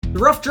The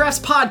Rough Drafts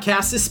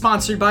podcast is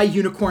sponsored by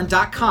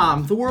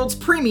Unicorn.com, the world's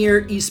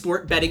premier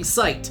esport betting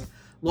site.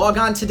 Log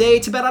on today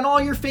to bet on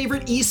all your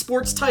favorite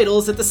esports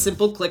titles at the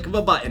simple click of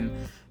a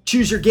button.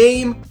 Choose your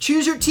game,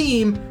 choose your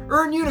team,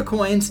 earn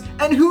unicoins,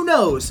 and who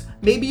knows,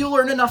 maybe you'll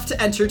earn enough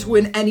to enter to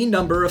win any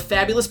number of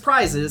fabulous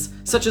prizes,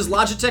 such as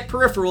Logitech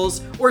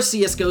peripherals or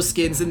CSGO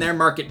skins in their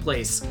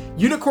marketplace.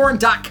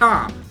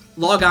 Unicorn.com.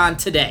 Log on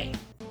today.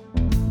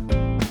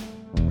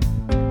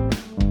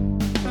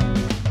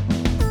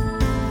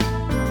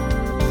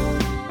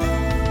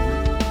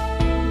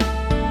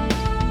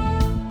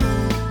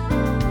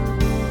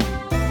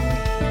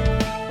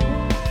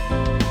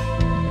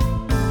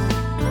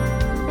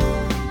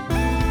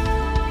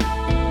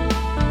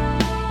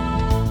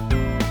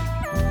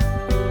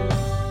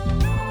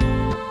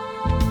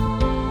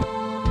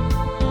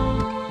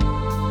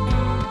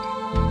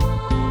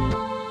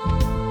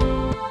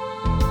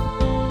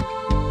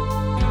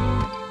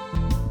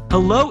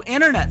 Hello,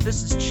 Internet.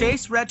 This is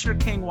Chase Retcher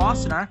King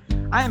Wassenaar.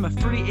 I am a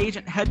free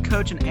agent, head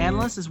coach, and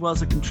analyst, as well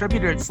as a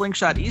contributor at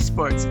Slingshot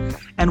Esports.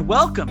 And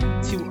welcome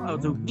to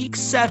the Week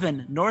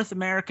 7 North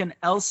American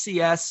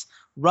LCS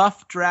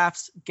Rough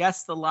Drafts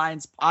Guess the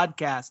Lines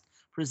podcast,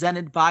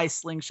 presented by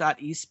Slingshot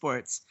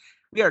Esports.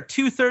 We are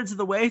 2/3 of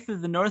the way through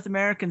the North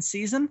American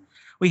season.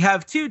 We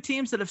have two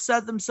teams that have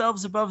set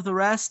themselves above the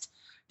rest,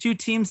 two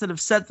teams that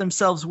have set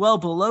themselves well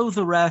below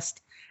the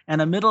rest, and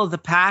a middle of the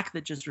pack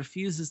that just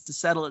refuses to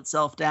settle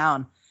itself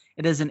down.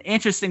 It is an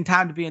interesting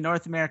time to be a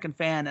North American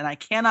fan, and I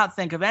cannot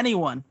think of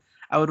anyone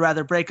I would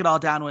rather break it all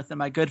down with than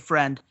my good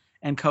friend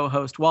and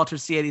co-host, Walter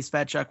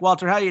C80s.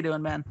 Walter, how you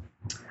doing, man?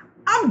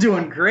 I'm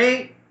doing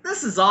great.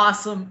 This is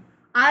awesome.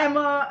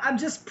 I'm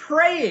just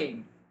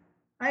praying.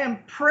 I am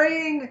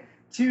praying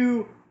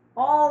to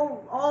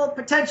all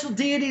potential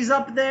deities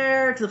up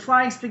there, to the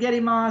Flying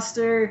Spaghetti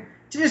Monster,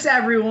 to just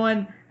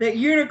everyone, that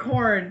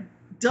Unicorn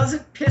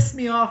doesn't piss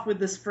me off with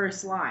this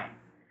first line,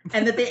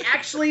 and that they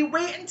actually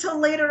wait until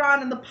later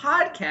on in the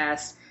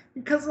podcast,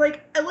 because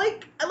I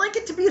like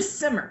it to be a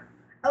simmer.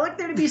 I like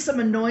there to be some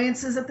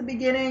annoyances at the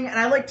beginning, and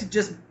I like to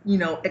just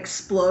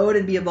explode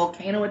and be a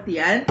volcano at the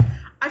end.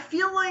 I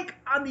feel like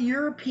on the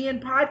European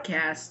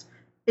podcast,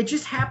 it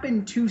just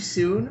happened too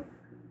soon.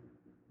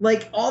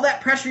 Like, all that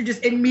pressure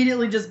just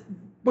immediately just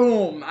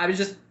boom. I was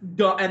just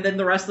done, and then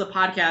the rest of the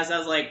podcast, I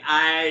was like,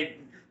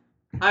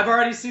 I've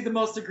already seen the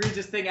most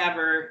egregious thing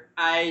ever.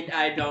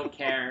 I don't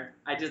care.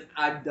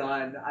 I'm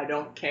done. I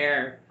don't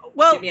care.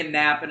 Well, give me a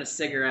nap and a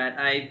cigarette.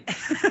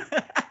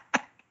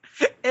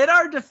 In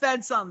our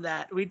defense on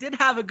that, we did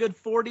have a good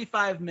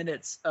 45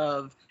 minutes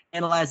of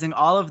analyzing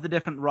all of the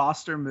different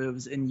roster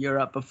moves in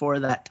Europe before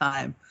that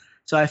time.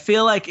 So I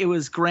feel like it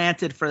was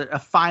granted for a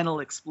final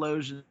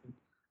explosion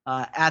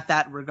at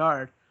that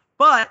regard.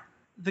 But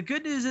the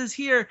good news is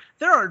here,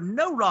 there are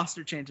no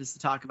roster changes to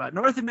talk about.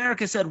 North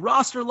America said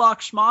roster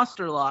lock,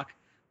 schmoster lock.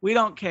 We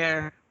don't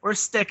care. We're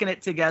sticking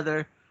it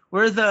together.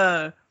 We're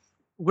the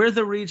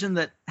region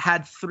that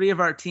had 3 of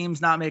our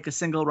teams not make a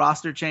single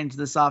roster change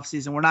this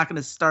offseason. We're not going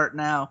to start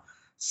now.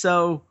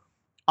 So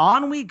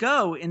on we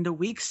go into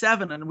Week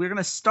 7, and we're going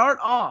to start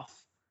off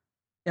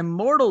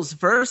Immortals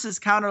versus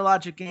Counter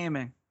Logic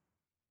Gaming.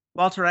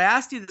 Walter, I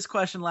asked you this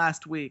question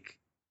last week,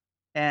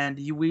 and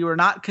we were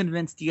not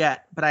convinced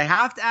yet, but I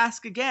have to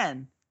ask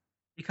again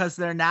because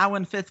they're now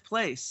in 5th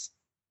place.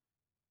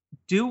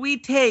 Do we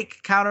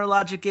take Counter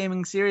Logic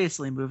Gaming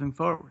seriously moving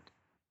forward?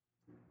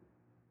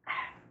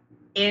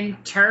 In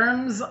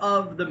terms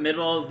of the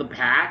middle of the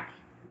pack,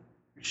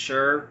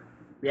 sure,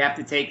 we have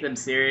to take them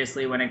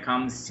seriously when it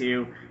comes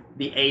to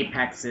the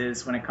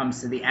Apexes, when it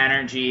comes to the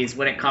Energies,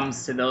 when it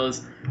comes to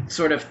those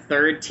sort of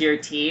third-tier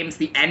teams.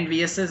 The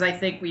Enviouses, I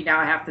think we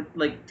now have to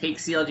take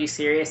CLG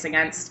serious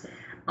against.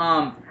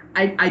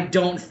 I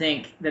don't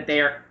think that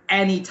they are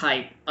any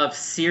type of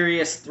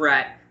serious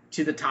threat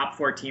to the top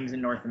 4 teams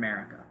in North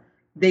America.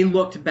 They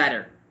looked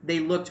better. They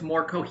looked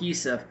more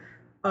cohesive.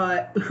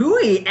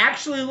 Hui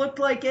actually looked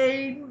like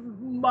a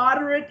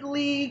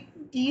moderately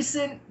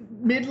decent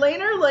mid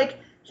laner.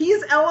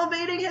 He's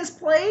elevating his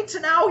play to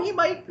now he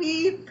might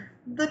be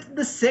the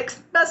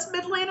 6th best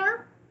mid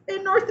laner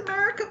in North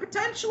America,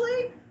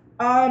 potentially.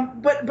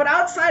 But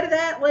outside of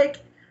that,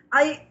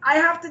 I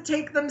have to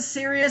take them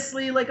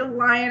seriously like a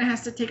lion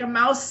has to take a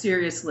mouse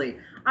seriously.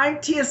 I'm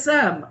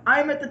TSM.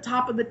 I'm at the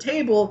top of the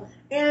table.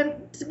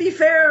 And to be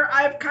fair,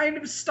 I've kind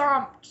of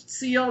stomped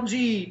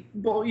CLG,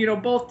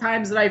 both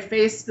times that I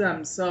faced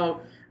them.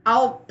 So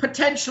I'll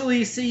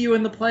potentially see you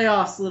in the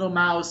playoffs, little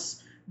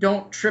mouse.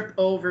 Don't trip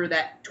over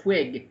that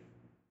twig.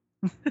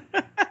 And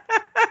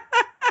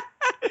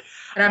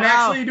I'm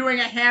actually doing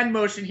a hand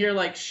motion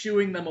here,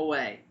 shooing them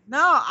away. No,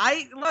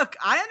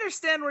 I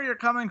understand where you're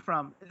coming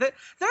from. They're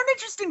an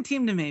interesting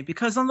team to me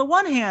because on the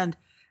one hand,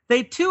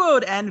 they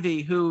 2-0'd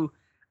Envy, who,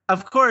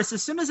 of course,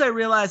 as soon as I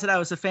realized that I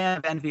was a fan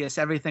of Envious,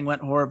 everything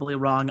went horribly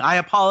wrong. I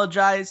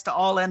apologize to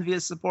all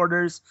Envious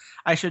supporters.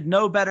 I should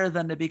know better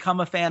than to become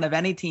a fan of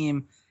any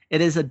team.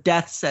 It is a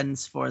death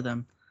sentence for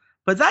them.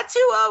 But that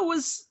 2-0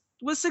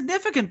 was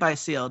significant by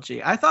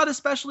CLG. I thought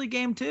especially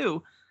game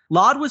 2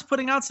 Laud was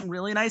putting out some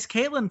really nice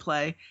Caitlyn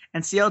play,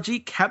 and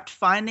CLG kept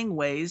finding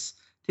ways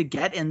to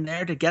get in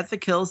there, to get the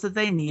kills that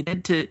they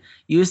needed, to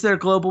use their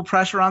global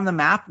pressure on the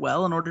map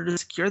well in order to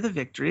secure the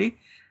victory.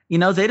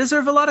 They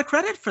deserve a lot of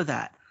credit for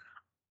that.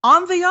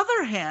 On the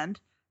other hand,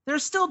 they're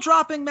still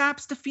dropping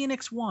maps to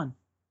Phoenix 1.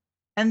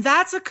 And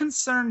that's a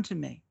concern to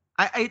me.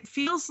 It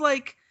feels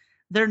like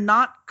they're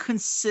not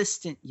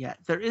consistent yet.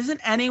 There isn't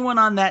anyone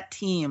on that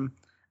team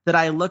that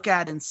I look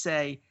at and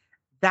say,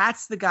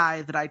 that's the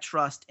guy that I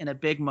trust in a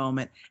big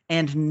moment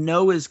and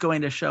know is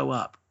going to show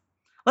up.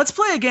 Let's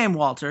play a game,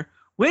 Walter.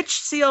 Which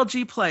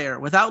CLG player,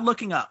 without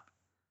looking up,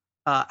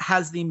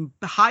 has the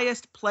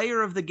highest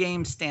player of the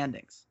game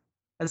standings?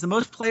 Has the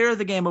most player of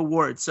the game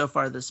awards so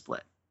far this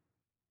split?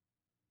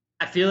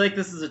 I feel like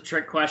this is a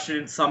trick question,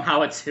 and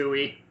somehow it's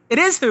Hui. It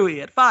is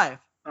Hui at 5.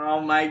 Oh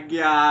my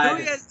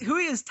god.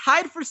 Hui is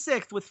tied for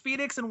 6th with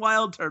Phoenix and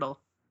Wild Turtle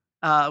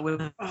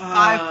with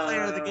 5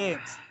 player of the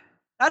games.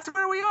 That's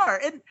where we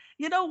are. And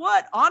you know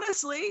what?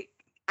 Honestly,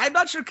 I'm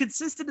not sure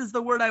consistent is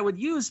the word I would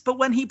use, but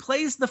when he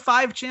plays the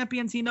 5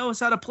 champions he knows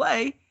how to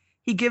play,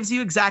 he gives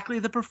you exactly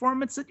the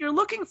performance that you're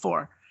looking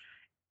for.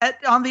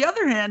 On the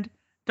other hand,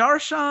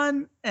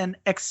 Darshan and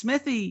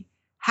Xsmithy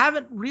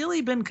haven't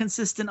really been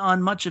consistent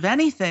on much of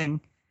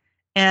anything.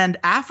 And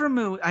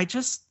Aframu, I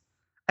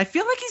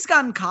feel like he's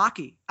gotten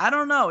cocky. I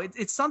don't know.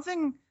 It's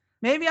something,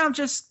 maybe I'm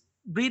just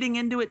reading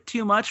into it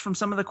too much from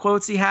some of the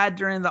quotes he had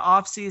during the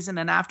offseason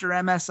and after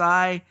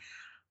MSI.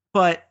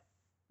 But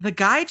the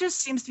guy just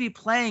seems to be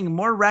playing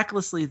more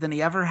recklessly than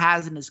he ever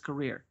has in his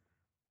career.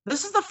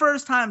 This is the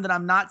first time that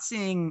I'm not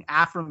seeing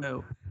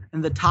Aframu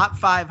in the top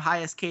 5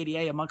 highest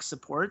KDA amongst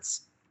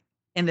supports,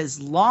 and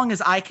as long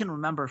as I can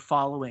remember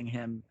following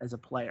him as a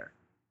player.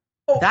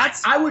 Oh,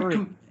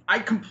 I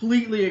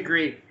completely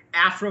agree.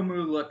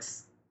 Aframu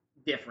looks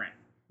different.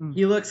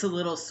 He looks a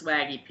little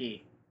swaggy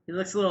P. He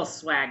looks a little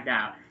swagged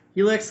out.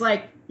 He looks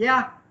like,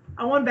 yeah,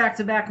 I won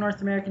back-to-back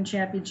North American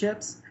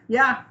championships.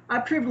 Yeah, I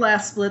proved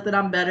last split that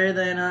I'm better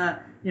than,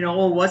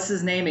 what's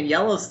his name in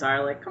Yellow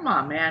Star. Like, come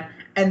on, man.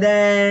 And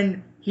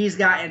then he's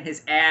gotten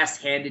his ass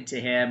handed to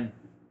him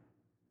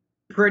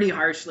pretty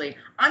harshly.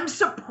 I'm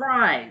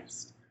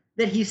surprised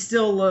that he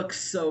still looks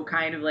so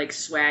kind of like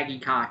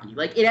swaggy cocky.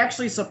 Like, it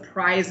actually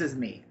surprises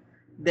me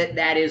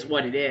that is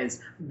what it is,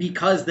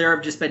 because there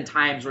have just been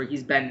times where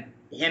him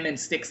and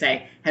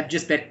Stixay have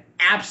just been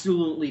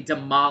absolutely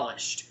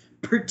demolished,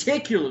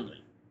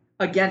 particularly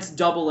against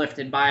Doublelift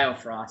and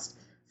Biofrost.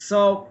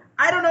 So,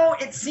 I don't know,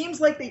 it seems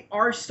like they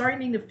are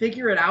starting to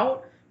figure it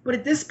out, but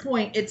at this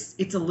point,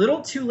 it's a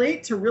little too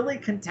late to really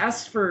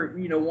contest for,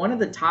 one of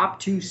the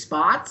top 2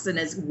 spots, and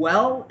as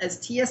well as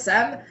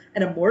TSM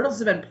and Immortals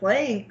have been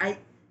playing,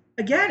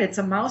 it's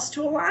a mouse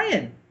to a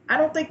lion. I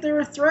don't think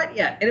they're a threat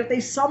yet. And if they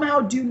somehow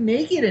do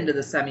make it into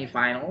the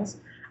semifinals,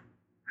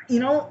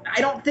 I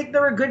don't think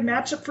they're a good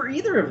matchup for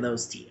either of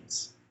those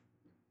teams.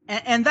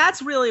 And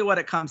that's really what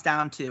it comes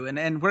down to.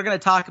 And we're going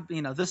to talk,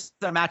 this is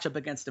a matchup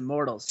against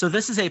Immortals. So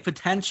this is a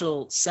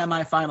potential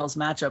semifinals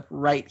matchup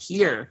right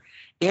here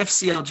if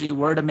CLG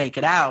were to make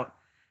it out.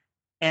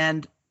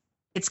 And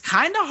it's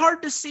kind of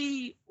hard to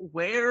see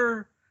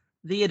where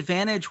the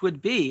advantage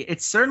would be.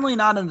 It's certainly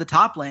not in the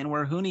top lane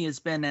where Huni has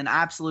been an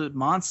absolute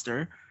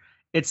monster.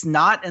 It's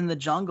not in the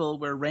jungle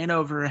where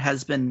Reignover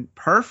has been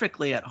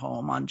perfectly at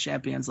home on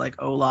champions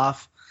like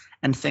Olaf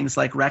and things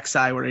like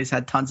Rek'Sai, where he's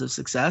had tons of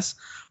success.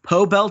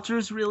 Poe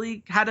Belter's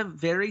really had a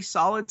very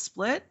solid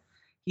split.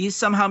 He's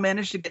somehow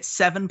managed to get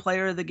 7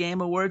 player of the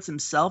game awards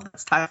himself.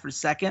 That's tied for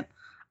 2nd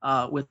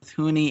with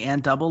Huni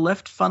and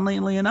Doublelift,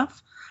 funnily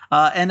enough.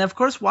 And of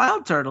course,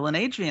 Wild Turtle and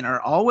Adrian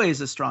are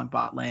always a strong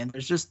bot lane.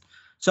 There's just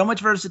so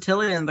much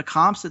versatility in the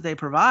comps that they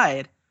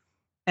provide.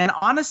 And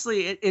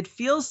honestly, it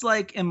feels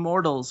like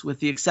Immortals, with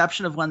the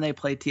exception of when they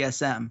play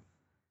TSM,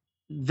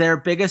 their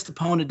biggest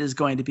opponent is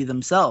going to be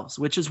themselves,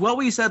 which is what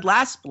we said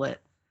last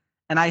split,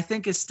 and I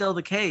think is still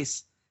the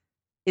case.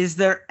 Is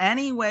there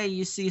any way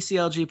you see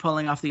CLG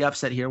pulling off the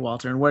upset here,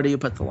 Walter, and where do you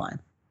put the line?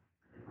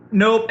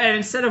 Nope, and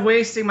instead of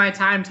wasting my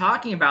time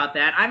talking about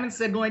that, I'm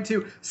instead going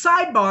to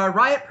sidebar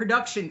Riot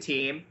production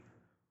team.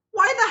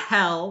 Why the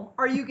hell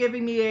are you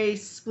giving me a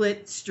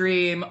split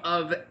stream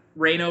of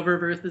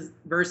Reignover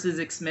versus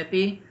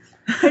Xsmithy?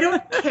 I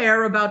don't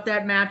care about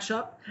that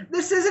matchup.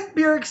 This isn't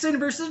Bjergsen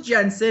versus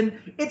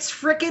Jensen. It's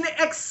frickin'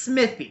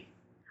 Xsmithy.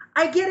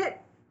 I get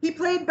it. He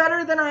played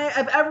better than I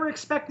have ever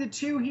expected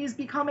to. He's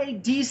become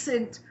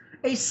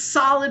a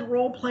solid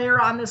role player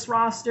on this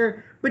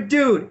roster. But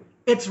dude,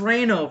 it's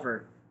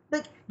Reignover.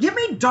 Like, give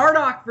me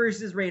Dardoch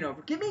versus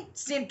Reignover. Give me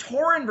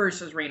Santorin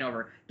versus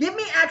Reignover. Give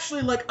me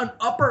actually like an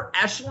upper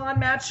echelon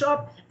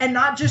matchup and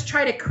not just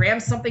try to cram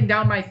something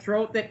down my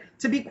throat that,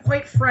 to be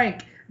quite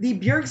frank, the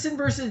Bjergsen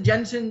versus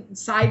Jensen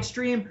side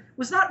stream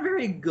was not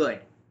very good.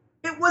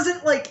 It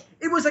wasn't like,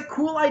 it was a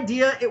cool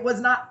idea. It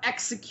was not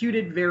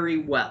executed very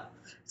well.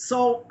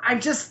 So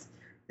and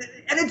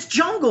it's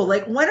jungle.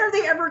 Like, when are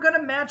they ever going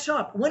to match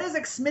up? When is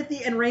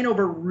Xsmithy and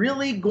Reignover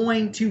really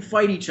going to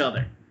fight each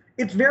other?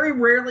 It's very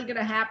rarely going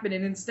to happen,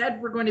 and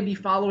instead we're going to be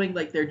following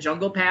like their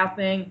jungle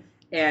pathing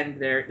and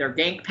their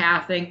gank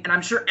pathing, and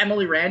I'm sure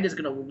Emily Rand is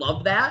going to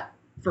love that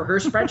for her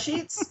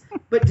spreadsheets.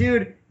 But,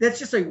 dude, that's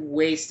just a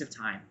waste of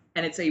time,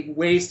 and it's a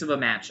waste of a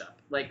matchup.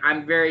 Like,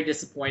 I'm very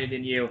disappointed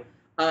in you.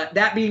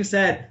 That being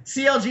said,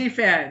 CLG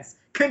fans,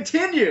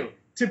 continue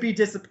to be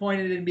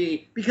disappointed in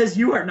me because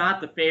you are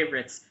not the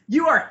favorites.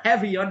 You are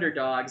heavy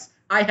underdogs.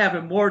 I have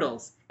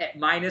Immortals at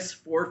minus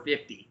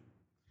 450.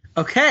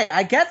 Okay,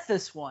 I get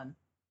this one.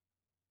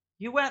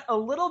 You went a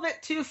little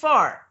bit too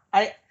far.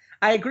 I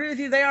agree with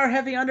you. They are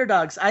heavy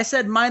underdogs. I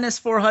said minus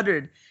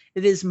 400.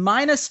 It is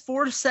minus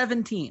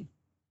 417.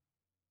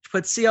 Which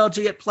puts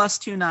CLG at plus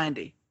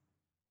 290.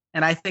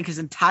 And I think is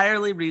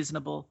entirely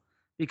reasonable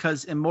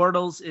because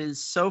Immortals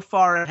is so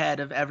far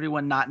ahead of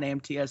everyone not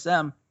named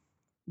TSM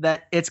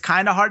that it's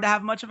kind of hard to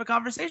have much of a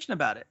conversation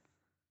about it.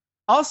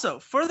 Also,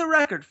 for the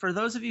record, for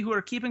those of you who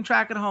are keeping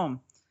track at home,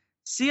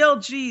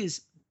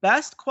 CLG's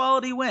best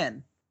quality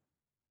win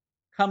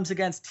comes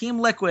against Team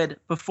Liquid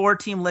before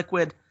Team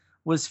Liquid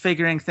was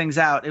figuring things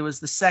out. It was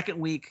the second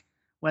week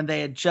when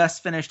they had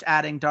just finished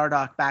adding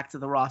Dardoch back to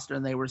the roster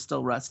and they were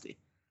still rusty.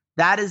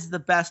 That is the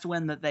best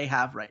win that they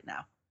have right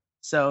now.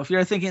 So if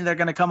you're thinking they're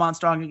going to come on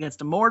strong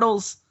against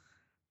Immortals,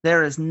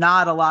 there is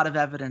not a lot of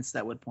evidence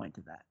that would point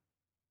to that.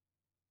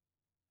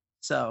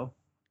 So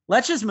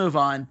let's just move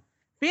on.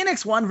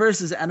 Phoenix 1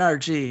 versus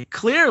NRG.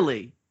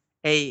 Clearly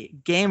a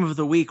game of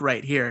the week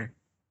right here.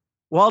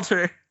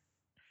 Walter,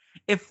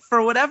 if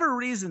for whatever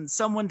reason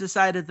someone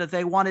decided that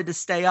they wanted to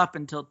stay up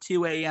until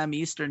 2 a.m.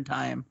 Eastern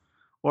time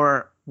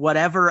or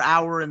whatever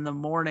hour in the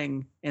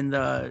morning in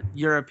the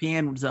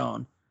European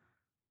zone,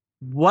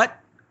 what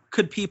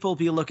could people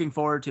be looking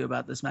forward to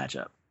about this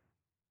matchup?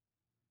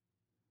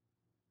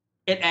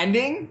 It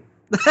ending?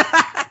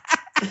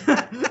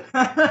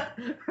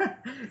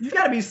 You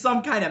got to be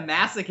some kind of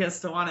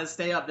masochist to want to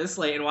stay up this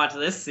late and watch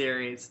this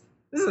series.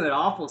 This is an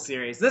awful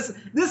series. This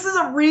is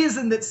a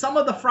reason that some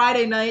of the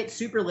Friday night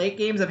super late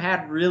games have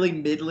had really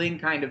middling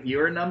kind of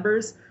viewer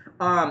numbers.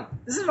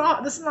 This is an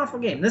awful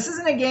game. This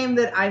isn't a game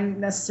that I'm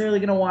necessarily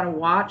going to want to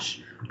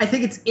watch. I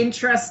think it's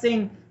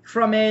interesting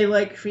from a,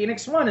 like,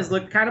 Phoenix 1 has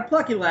looked kind of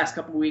plucky the last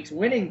couple of weeks,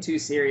 winning 2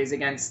 series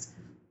against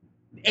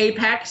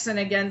Apex and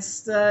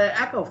against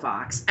Echo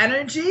Fox.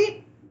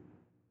 Energy,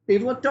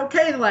 they've looked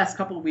okay the last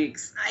couple of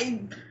weeks.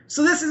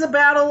 So this is a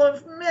battle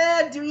of,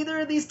 do either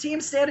of these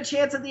teams stand a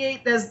chance at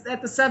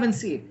the 7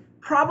 seed?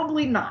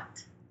 Probably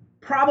not.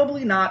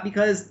 Probably not,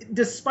 because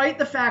despite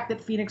the fact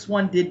that Phoenix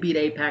 1 did beat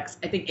Apex,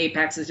 I think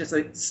Apex is just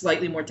a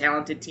slightly more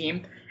talented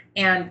team,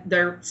 and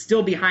they're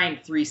still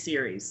behind 3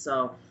 series.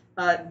 So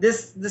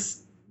this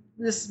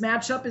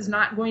matchup is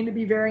not going to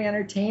be very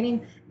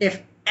entertaining.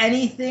 If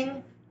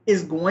anything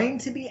is going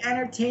to be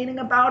entertaining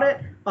about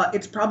it,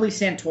 it's probably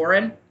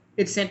Santorin.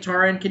 It's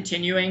Santorin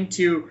continuing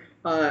to,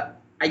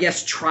 I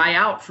guess, try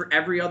out for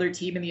every other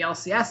team in the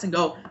LCS and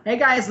go, hey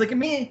guys, look at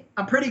me.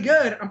 I'm pretty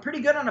good. I'm pretty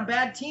good on a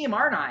bad team,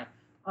 aren't I?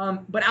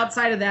 But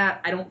outside of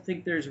that, I don't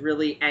think there's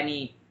really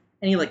any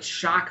like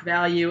shock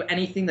value,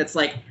 anything that's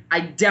like, I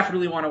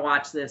definitely want to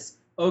watch this.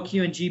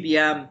 OQ and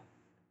GBM,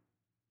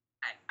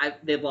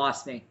 they've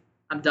lost me.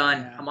 I'm done.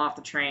 Yeah. I'm off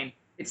the train.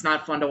 It's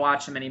not fun to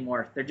watch them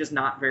anymore. They're just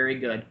not very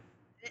good.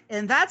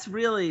 And that's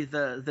really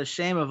the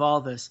shame of all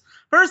this.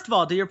 First of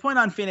all, to your point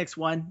on Phoenix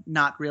 1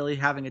 not really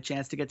having a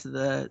chance to get to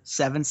the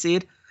 7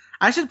 seed,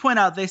 I should point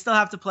out they still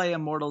have to play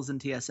Immortals and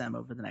TSM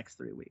over the next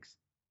 3 weeks.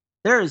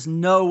 There is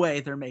no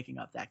way they're making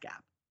up that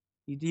gap.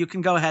 You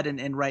can go ahead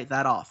and write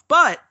that off.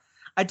 But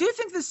I do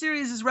think the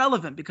series is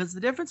relevant because the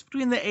difference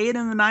between the 8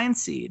 and the 9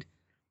 seed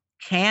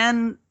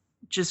can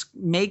just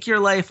make your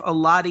life a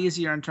lot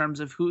easier in terms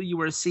of who you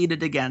were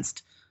seeded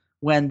against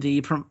when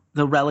the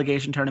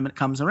relegation tournament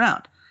comes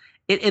around.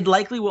 It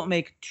likely won't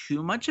make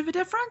too much of a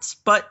difference,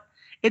 but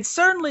it's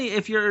certainly,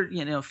 if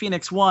you're,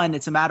 Phoenix 1,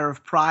 it's a matter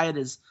of pride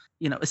as,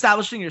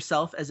 establishing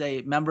yourself as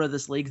a member of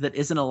this league that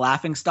isn't a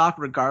laughingstock,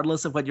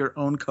 regardless of what your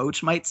own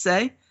coach might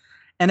say.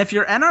 And if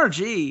you're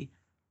NRG,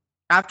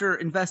 after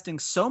investing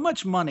so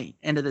much money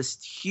into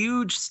this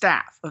huge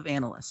staff of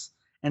analysts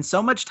and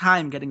so much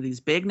time getting these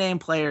big name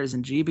players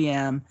in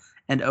GBM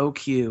and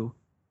OQ,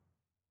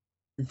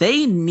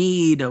 they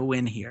need a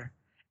win here.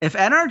 If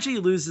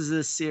NRG loses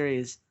this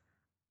series,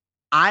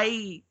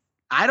 I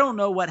don't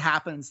know what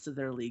happens to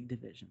their league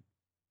division.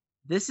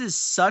 This is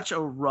such a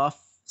rough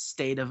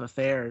state of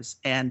affairs,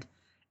 and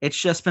it's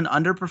just been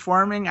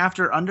underperforming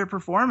after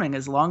underperforming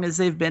as long as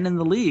they've been in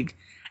the league.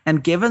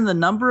 And given the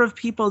number of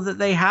people that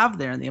they have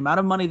there and the amount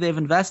of money they've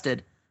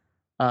invested,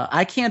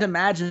 I can't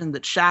imagine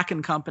that Shaq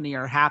and company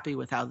are happy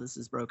with how this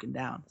is broken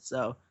down.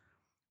 So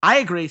I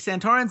agree.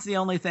 Santorin's the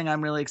only thing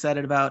I'm really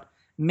excited about.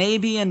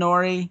 Maybe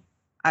Inori.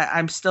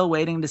 I'm still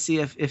waiting to see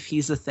if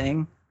he's a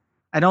thing.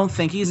 I don't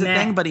think he's a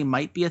thing, but he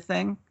might be a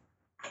thing.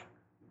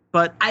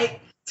 But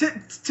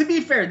to be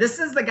fair, this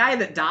is the guy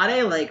that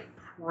Dade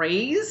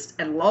praised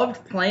and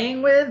loved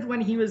playing with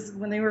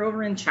when they were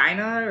over in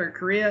China or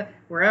Korea,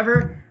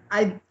 wherever.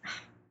 I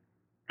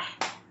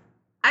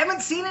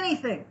haven't seen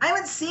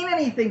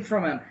anything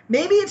from him.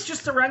 Maybe it's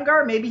just a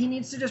Rengar. Maybe he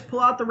needs to just pull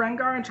out the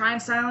Rengar and try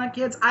and silent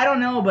kids. I don't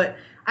know, but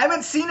I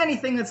haven't seen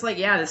anything that's like,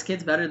 yeah, this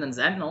kid's better than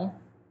Sentinel.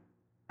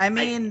 I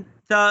mean,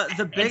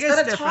 the biggest it's been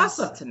a difference,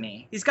 toss-up to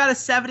me. He's got a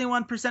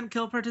 71%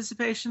 kill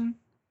participation.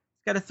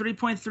 He's got a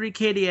 3.3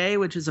 KDA,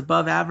 which is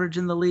above average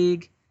in the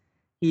league.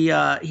 He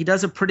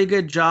does a pretty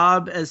good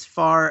job as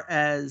far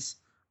as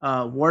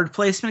ward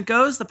placement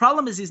goes. The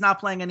problem is he's not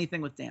playing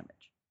anything with damage.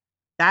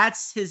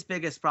 That's his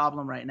biggest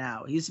problem right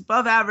now. He's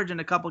above average in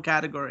a couple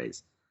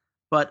categories,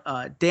 but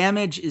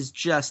damage is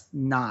just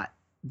not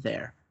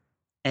there.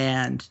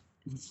 And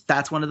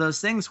that's one of those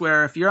things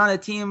where if you're on a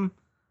team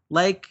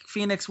like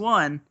Phoenix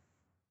One,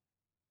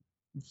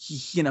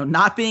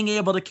 not being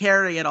able to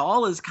carry at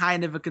all is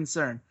kind of a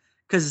concern,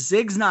 because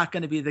Zig's not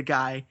going to be the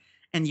guy,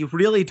 and you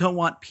really don't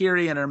want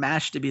Pyrion or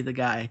Mash to be the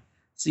guy.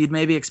 So you'd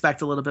maybe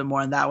expect a little bit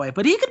more in that way.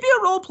 But he could be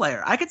a role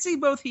player. I could see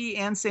both he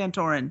and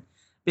Santorin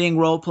being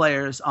role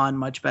players on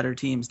much better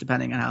teams,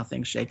 depending on how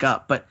things shake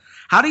up. But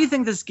how do you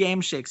think this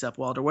game shakes up,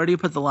 Walter? Where do you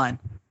put the line?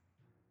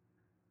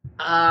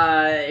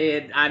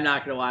 I'm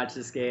not going to watch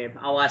this game.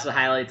 I'll watch the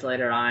highlights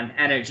later on.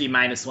 Energy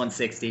minus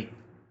 160.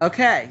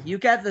 Okay, you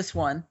get this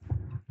one.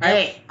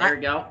 Hey, there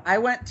we go. I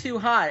went too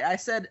high. I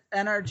said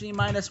NRG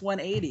minus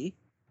 180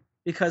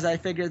 because I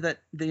figured that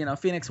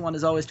Phoenix One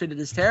is always treated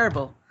as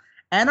terrible.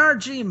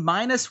 NRG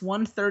minus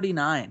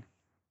 139.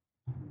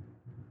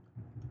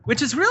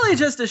 Which is really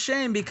just a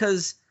shame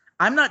because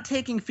I'm not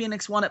taking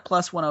Phoenix One at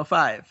plus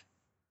 105.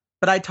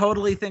 But I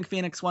totally think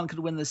Phoenix One could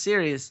win the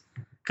series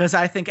because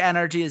I think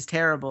NRG is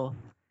terrible.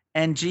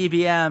 And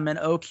GBM and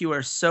OQ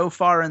are so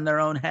far in their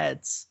own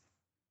heads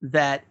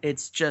that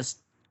it's just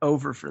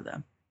over for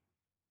them.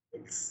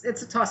 It's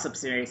a toss-up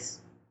series.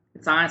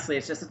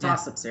 It's just a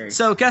toss-up series.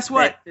 So guess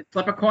what?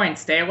 Flip a coin.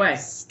 Stay away.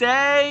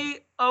 Stay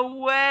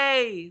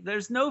away.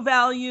 There's no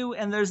value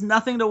and there's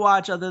nothing to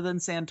watch other than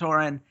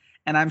Santorin.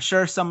 And I'm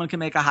sure someone can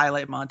make a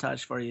highlight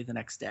montage for you the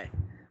next day.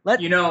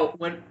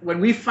 When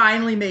we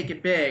finally make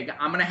it big,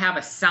 I'm going to have a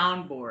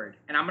soundboard.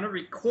 And I'm going to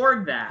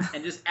record that.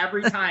 And just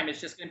every time,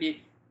 it's just going to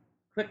be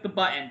click the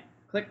button,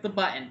 click the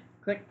button,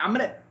 click. I'm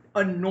going to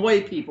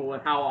annoy people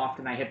with how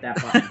often I hit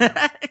that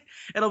button.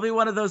 It'll be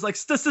one of those like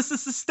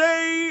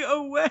stay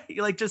away,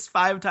 like just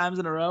 5 times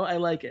in a row. I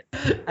like it.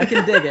 I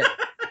can dig it.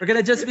 We're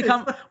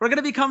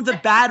gonna become the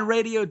bad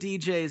radio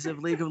DJs of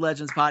League of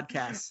Legends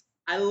podcasts.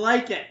 I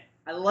like it.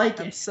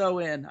 I'm so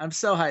in. I'm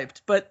so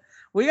hyped. But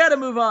we got to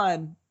move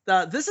on.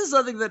 This is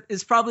something that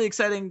is probably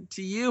exciting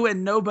to you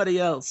and nobody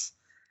else.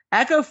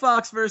 Echo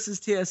Fox versus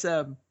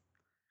TSM.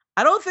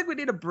 I don't think we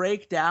need to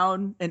break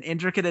down an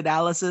intricate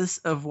analysis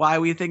of why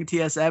we think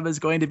TSM is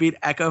going to beat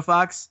Echo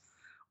Fox.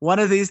 One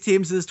of these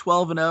teams is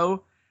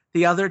 12-0.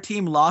 The other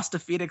team lost to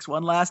Phoenix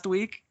One last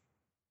week.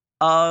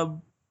 I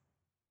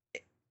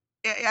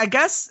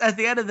guess at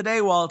the end of the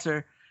day,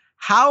 Walter,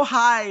 how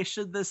high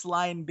should this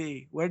line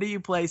be? Where do you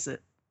place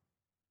it?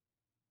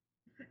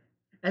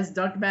 As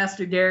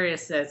Dunkmaster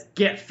Darius says,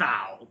 get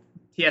fouled.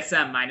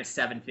 TSM minus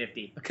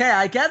 750. Okay,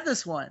 I get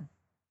this one.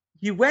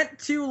 You went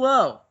too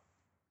low.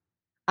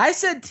 I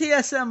said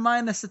TSM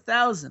minus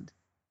 1,000.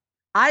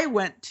 I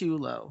went too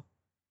low.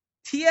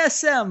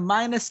 TSM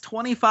minus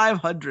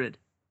 2,500.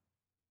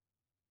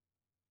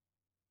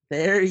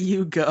 There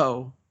you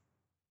go.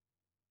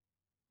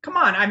 Come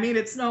on, I mean,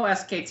 it's no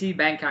SKT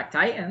Bangkok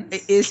Titans.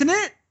 Isn't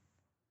it?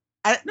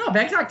 No,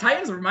 Bangkok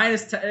Titans were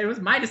it was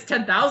minus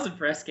 10,000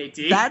 for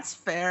SKT. That's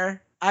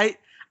fair. I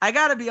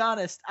gotta be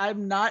honest,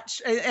 I'm not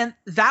and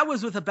that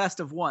was with a best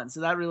of one,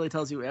 so that really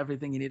tells you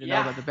everything you need to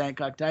know about the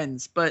Bangkok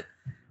Titans. But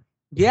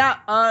yeah,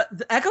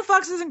 the Echo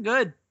Fox isn't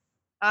good.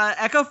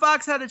 Echo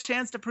Fox had a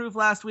chance to prove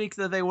last week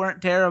that they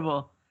weren't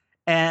terrible,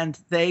 and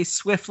they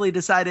swiftly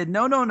decided,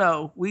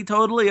 no, we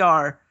totally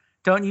are.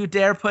 Don't you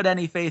dare put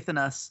any faith in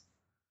us.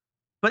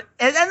 But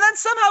and then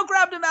somehow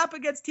grabbed a map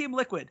against Team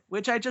Liquid,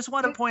 which I just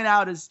want to point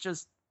out is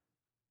just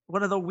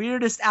one of the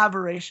weirdest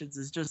aberrations.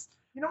 Is just,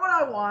 you know what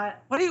I want?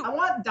 I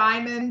want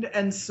Diamond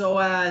and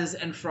Soaz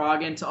and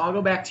Froggen to all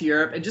go back to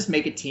Europe and just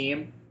make a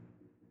team.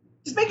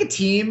 Just make a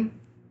team.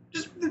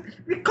 Just call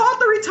it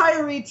the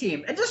retiree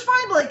team, and just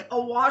find like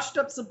a washed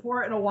up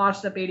support and a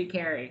washed up AD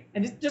carry,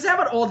 and just have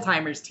an old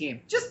timers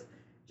team. Just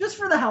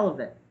for the hell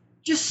of it.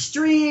 Just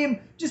stream.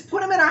 Just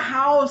put them in a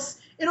house.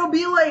 It'll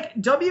be like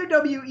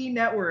WWE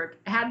Network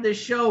had this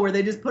show where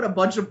they just put a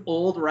bunch of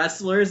old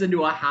wrestlers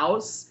into a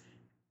house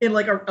in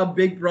like a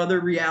Big Brother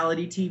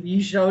reality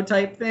TV show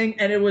type thing,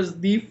 and it was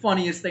the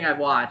funniest thing I've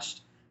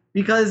watched.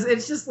 Because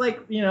it's just like,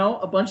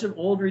 a bunch of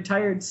old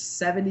retired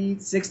 70,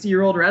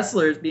 60-year-old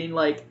wrestlers being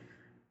like,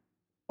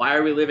 why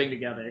are we living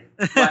together?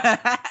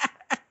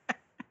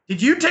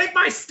 Did you take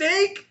my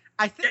steak?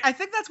 I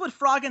think that's what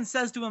Froggen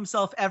says to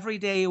himself every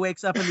day he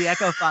wakes up in the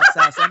Echo Fox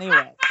house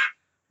anyway.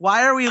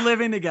 Why are we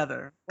living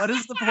together? What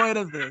is the point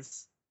of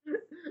this?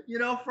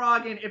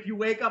 Froggen, if you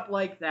wake up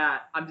like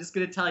that, I'm just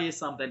going to tell you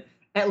something.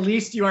 At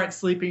least you aren't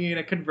sleeping in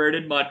a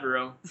converted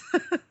mudroom.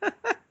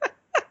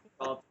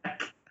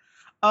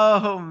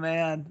 Oh,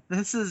 man.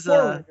 This is...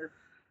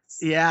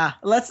 Yeah,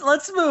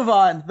 let's move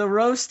on. The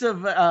roast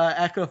of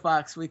Echo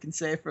Fox we can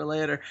save for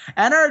later.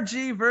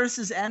 NRG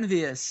versus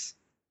Envious.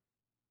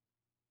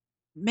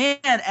 Man,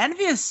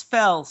 Envious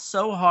fell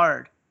so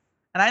hard.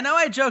 And I know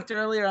I joked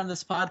earlier on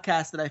this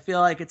podcast that I feel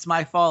like it's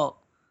my fault.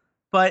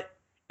 But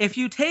if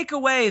you take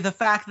away the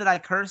fact that I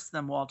cursed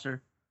them,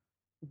 Walter,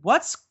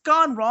 what's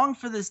gone wrong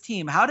for this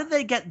team? How did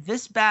they get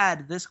this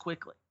bad this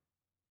quickly?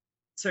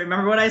 So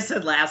remember what I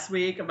said last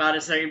week about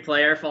a certain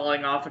player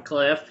falling off a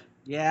cliff?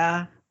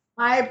 Yeah.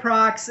 Hi,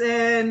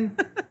 Proxen.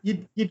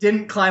 you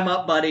didn't climb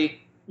up,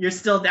 buddy. You're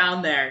still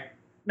down there.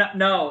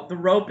 No, the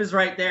rope is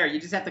right there. You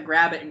just have to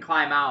grab it and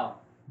climb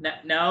out.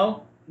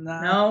 No.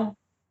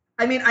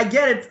 I mean, I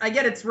get it. I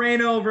get it's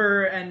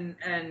Rainover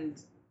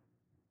and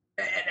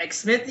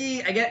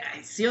Smithy. I get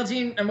Seal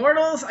Team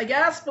Immortals, I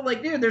guess. But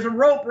like, dude, there's a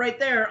rope right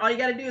there. All you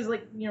got to do is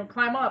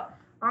climb up.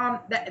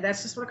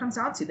 That's just what it comes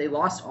down to. They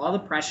lost all the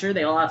pressure.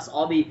 They lost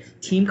all the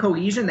team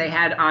cohesion they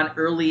had on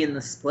early in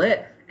the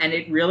split. And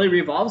it really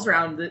revolves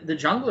around the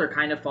jungler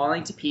kind of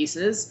falling to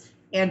pieces.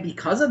 And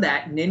because of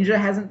that, Ninja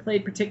hasn't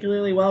played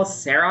particularly well.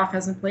 Seraph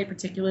hasn't played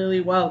particularly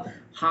well.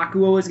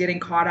 Hakuo is getting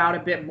caught out a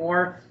bit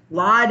more.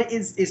 Lod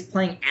is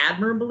playing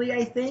admirably,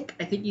 I think.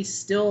 I think he's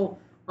still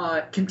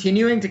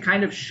continuing to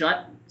kind of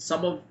shut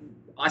some of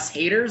us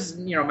haters,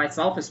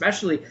 myself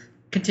especially,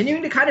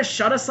 continuing to kind of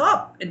shut us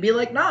up and be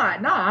like, nah,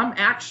 I'm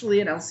actually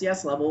an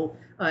LCS level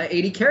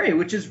 80 carry,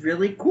 which is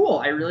really cool.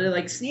 I really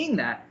like seeing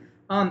that.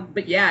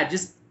 But yeah,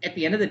 just at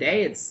the end of the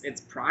day,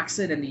 it's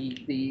Proxit and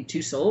the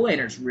two solo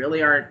laners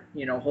really aren't,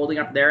 holding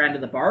up their end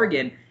of the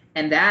bargain.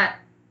 And that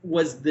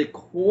was the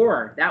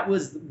core. That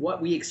was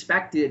what we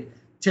expected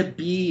to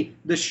be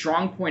the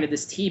strong point of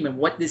this team and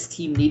what this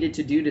team needed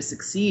to do to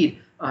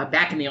succeed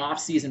back in the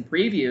off-season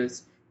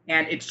previews.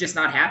 And it's just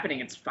not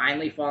happening. It's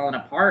finally fallen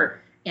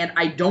apart. And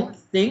I don't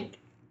think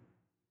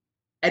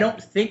they're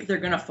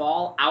going to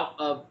fall out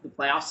of the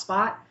playoff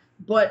spot,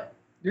 but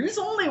there's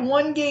only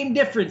one game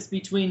difference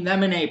between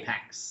them and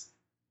Apex.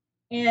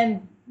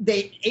 And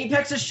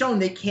Apex has shown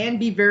they can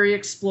be very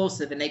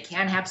explosive, and they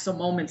can have some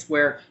moments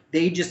where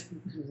they just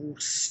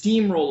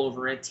steamroll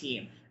over a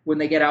team when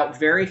they get out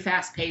very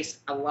fast-paced,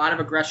 a lot of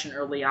aggression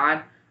early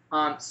on.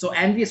 So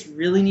Envious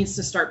really needs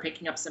to start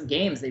picking up some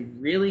games. They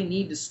really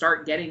need to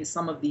start getting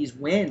some of these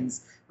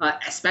wins,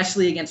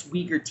 especially against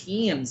weaker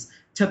teams,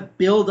 to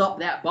build up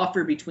that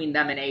buffer between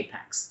them and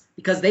Apex,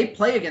 because they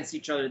play against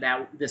each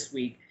other this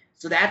week.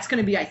 So that's going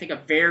to be, I think, a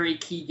very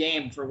key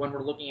game for when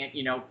we're looking at,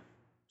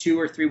 2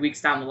 or 3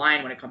 weeks down the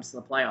line when it comes to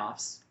the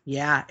playoffs.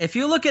 Yeah, if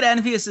you look at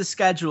Envious's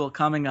schedule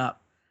coming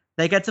up,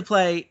 they get to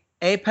play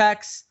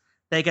Apex,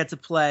 they get to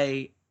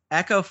play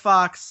Echo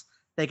Fox,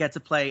 they get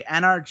to play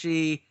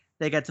NRG,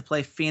 they get to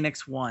play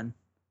Phoenix 1.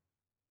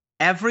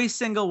 Every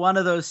single one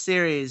of those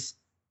series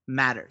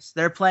matters.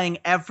 They're playing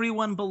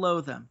everyone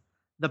below them.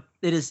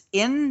 It is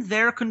in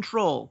their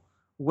control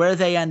where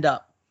they end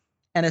up.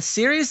 And a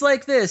series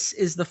like this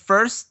is the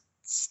first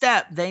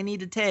step they need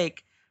to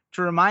take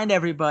to remind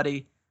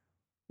everybody,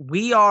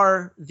 we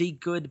are the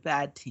good,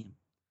 bad team.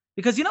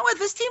 Because you know what?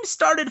 This team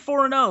started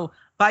 4-0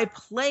 by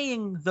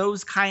playing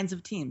those kinds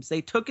of teams.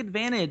 They took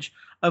advantage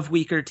of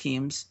weaker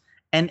teams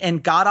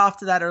and got off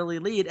to that early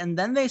lead. And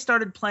then they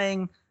started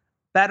playing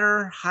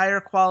better, higher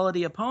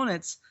quality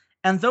opponents.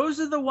 And those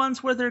are the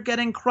ones where they're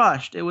getting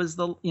crushed. It was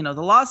the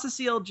loss of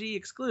CLG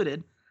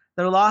excluded.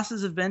 Their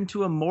losses have been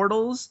to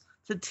Immortals,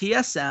 to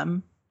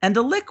TSM, and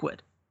to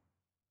Liquid.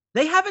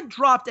 They haven't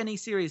dropped any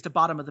series to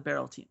bottom of the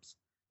barrel teams.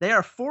 They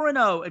are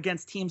 4-0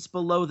 against teams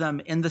below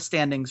them in the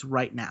standings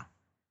right now.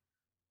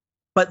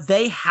 But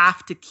they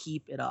have to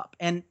keep it up.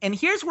 And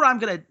here's where I'm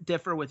going to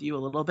differ with you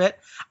a little bit.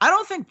 I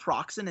don't think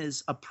Proxen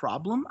is a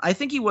problem. I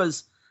think he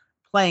was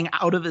playing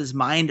out of his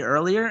mind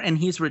earlier, and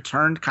he's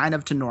returned kind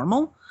of to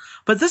normal.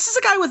 But this is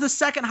a guy with the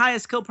second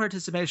highest kill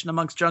participation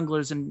amongst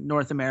junglers in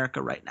North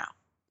America right now.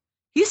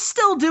 He's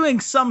still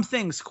doing some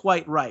things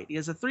quite right. He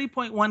has a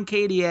 3.1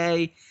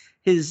 KDA.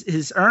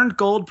 His earned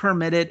gold per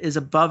minute is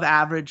above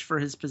average for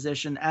his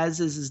position, as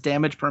is his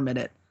damage per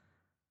minute.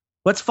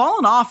 What's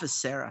fallen off is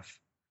Seraph.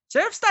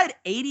 Seraph's died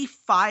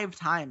 85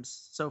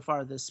 times so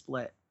far this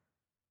split.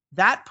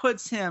 That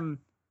puts him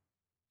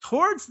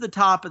towards the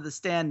top of the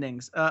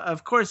standings.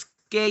 Of course,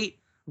 Gate,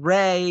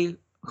 Ray,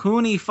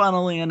 Hooney,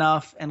 funnily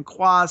enough, and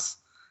Quas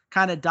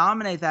kind of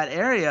dominate that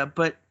area,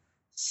 but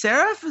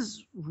Seraph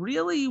has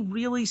really,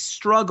 really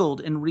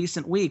struggled in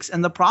recent weeks.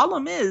 And the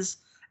problem is,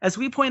 as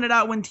we pointed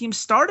out when teams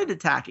started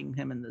attacking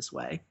him in this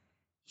way,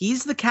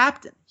 he's the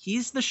captain.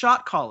 He's the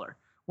shot caller.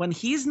 When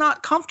he's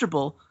not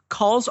comfortable,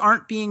 calls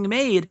aren't being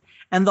made,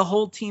 and the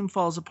whole team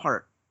falls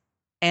apart.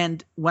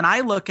 And when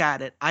I look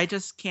at it, I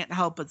just can't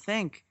help but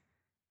think,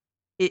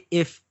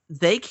 if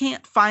they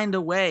can't find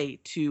a way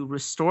to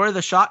restore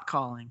the shot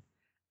calling,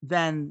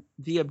 then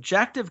the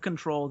objective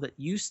control that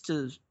used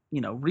to,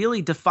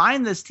 really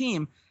define this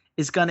team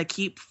is going to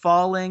keep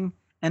falling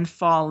and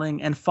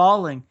falling and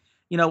falling.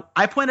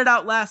 I pointed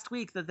out last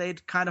week that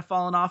they'd kind of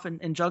fallen off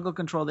in jungle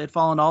control. They'd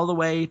fallen all the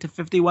way to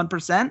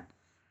 51%.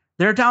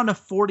 They're down to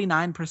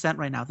 49%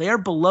 right now. They are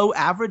below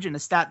average in a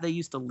stat they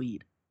used to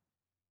lead.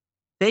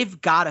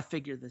 they've got to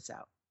figure this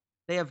out.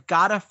 They have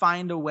got to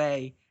find a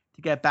way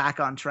to get back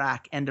on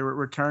track and to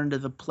return to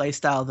the play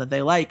style that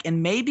they like.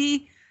 And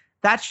maybe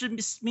that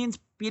means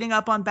beating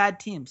up on bad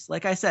teams.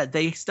 Like I said,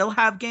 they still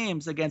have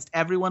games against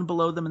everyone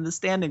below them in the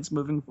standings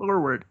moving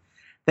forward.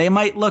 They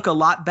might look a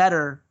lot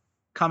better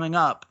coming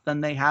up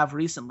than they have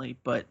recently,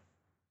 but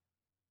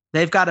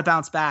they've got to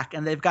bounce back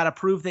and they've got to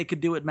prove they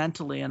could do it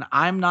mentally. And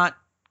I'm not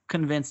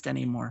convinced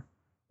anymore.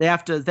 They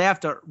have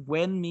to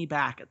win me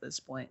back at this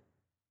point.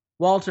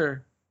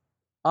 Walter,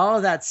 all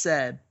of that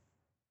said,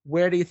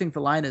 where do you think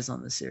the line is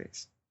on this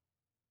series?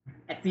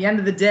 At the end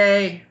of the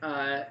day,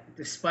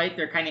 despite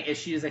their kind of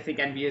issues, I think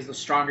Envy is the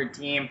stronger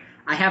team.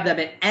 I have them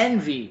at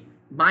Envy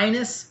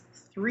minus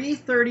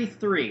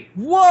 333.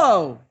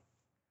 Whoa,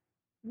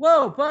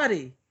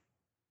 buddy.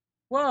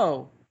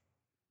 Whoa,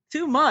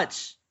 too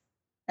much.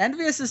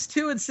 Envious is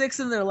 2-6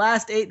 in their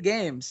last 8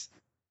 games.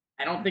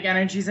 I don't think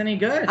Energy's any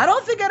good. I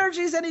don't think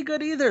Energy's any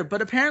good either,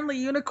 but apparently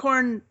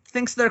Unicorn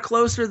thinks they're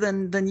closer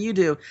than you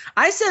do.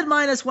 I said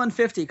minus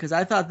 150 because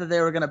I thought that they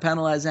were going to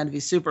penalize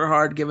Envy super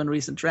hard given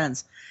recent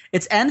trends.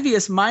 It's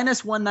Envious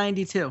minus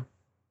 192.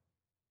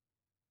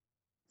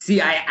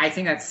 See, I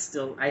think that's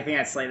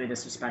slightly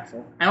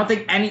disrespectful. I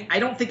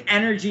don't think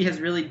Energy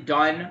has really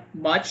done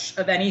much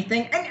of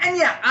anything. And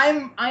yeah,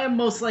 I am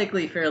most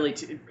likely fairly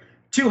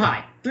too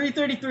high.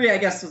 333 I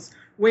guess was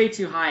way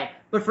too high.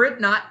 But for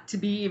it not to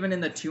be even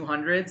in the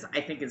 200s,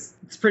 I think it's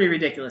pretty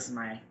ridiculous in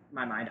my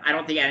mind. I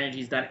don't think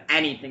Energy's done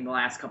anything the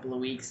last couple of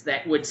weeks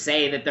that would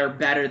say that they're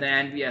better than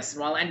Envious.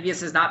 And while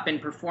Envious has not been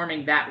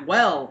performing that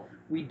well,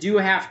 we do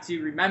have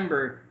to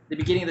remember the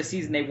beginning of the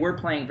season they were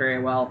playing very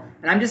well.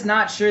 And I'm just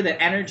not sure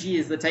that Energy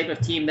is the type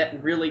of team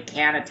that really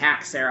can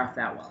attack Seraph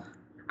that well.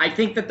 I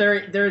think that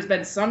there's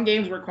been some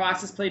games where Quas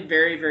has played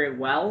very, very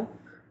well,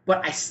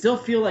 but I still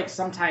feel like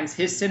sometimes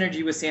his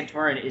synergy with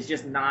Santorin is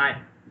just not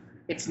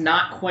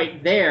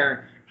quite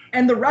there.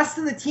 And the rest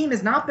of the team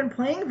has not been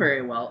playing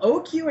very well.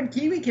 OQ and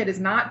Kiwi Kid has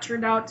not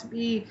turned out to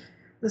be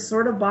the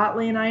sort of bot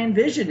lane I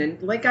envisioned.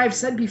 And like I've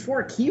said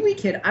before, Kiwi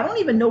Kid, I don't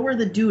even know where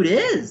the dude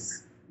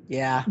is.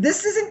 Yeah.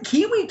 This isn't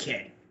Kiwi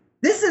Kid.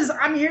 This is,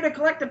 I'm here to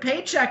collect a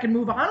paycheck and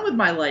move on with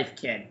my life,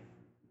 kid.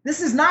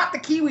 This is not the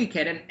Kiwi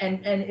Kid.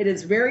 And it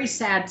is very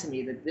sad to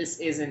me that this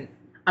isn't,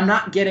 I'm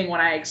not getting what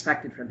I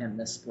expected from him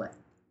this split.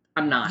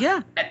 I'm not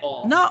at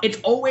all. No. It's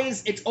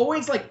always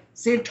like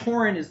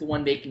Santorin is the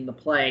one making the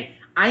play.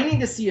 I need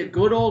to see a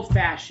good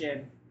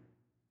old-fashioned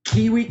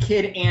Kiwi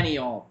Kid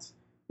Annie-ult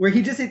where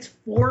he just hits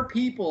 4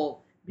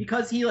 people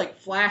because he, like,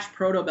 flash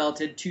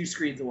proto-belted 2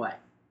 screens away.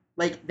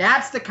 Like,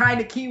 that's the kind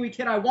of Kiwi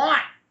Kid I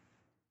want.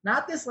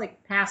 Not this,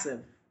 like,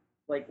 passive.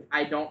 Like,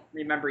 I don't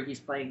remember he's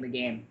playing the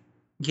game.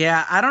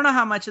 Yeah, I don't know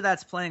how much of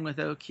that's playing with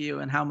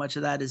OQ and how much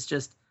of that is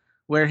just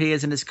where he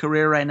is in his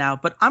career right now.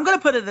 But I'm going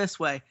to put it this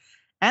way.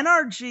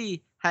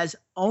 NRG has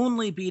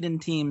only beaten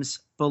teams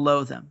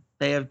below them.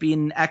 They have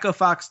beaten Echo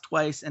Fox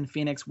twice and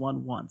Phoenix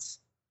won once.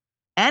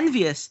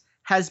 Envious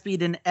has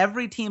beaten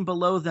every team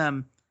below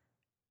them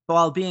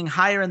while being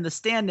higher in the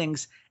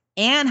standings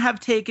and have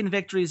taken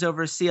victories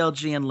over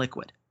CLG and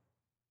Liquid.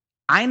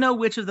 I know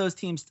which of those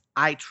teams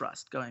I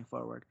trust going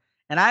forward.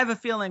 And I have a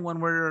feeling when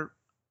we're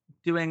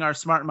doing our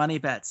smart money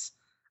bets,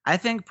 I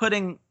think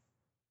putting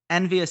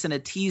Envious in a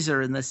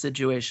teaser in this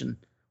situation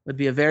would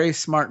be a very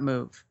smart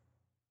move.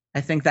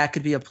 I think that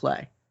could be a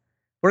play.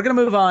 We're going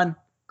to move on.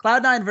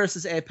 Cloud9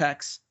 versus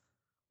Apex.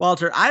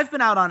 Walter, I've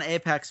been out on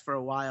Apex for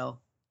a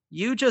while.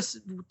 You just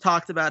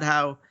talked about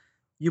how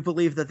you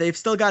believe that they've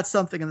still got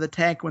something in the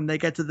tank when they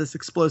get to this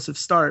explosive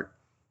start.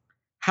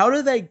 How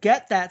do they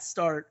get that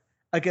start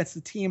against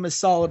a team as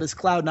solid as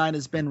Cloud9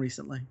 has been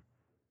recently?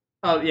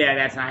 Oh, yeah,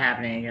 that's not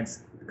happening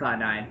against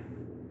Cloud9.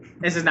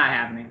 This is not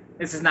happening.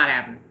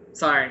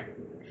 Sorry.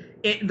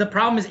 The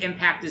problem is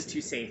Impact is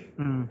too safe,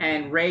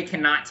 and Ray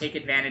cannot take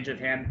advantage of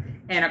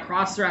him. And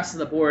across the rest of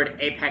the board,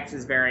 Apex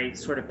is very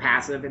sort of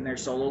passive in their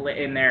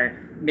in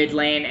their mid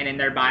lane and in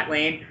their bot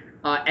lane,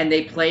 and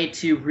they play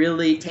to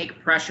really take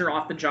pressure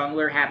off the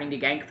jungler having to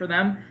gank for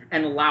them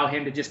and allow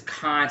him to just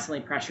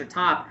constantly pressure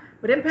top.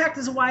 But Impact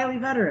is a wily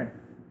veteran.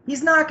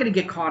 He's not going to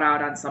get caught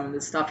out on some of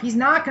this stuff. He's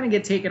not going to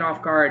get taken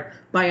off guard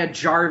by a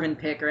Jarvan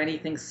pick or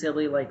anything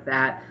silly like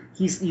that.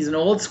 He's an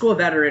old school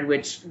veteran,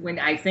 which when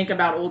I think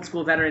about old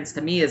school veterans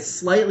to me is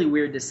slightly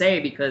weird to say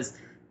because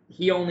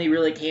he only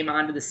really came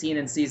onto the scene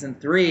in Season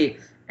 3.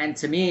 And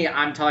to me,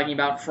 I'm talking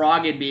about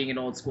Froggen being an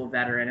old school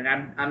veteran. And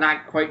I'm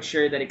not quite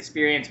sure that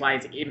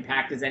experience-wise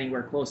Impact is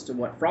anywhere close to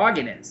what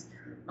Froggen is.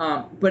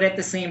 But at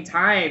the same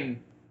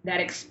time, that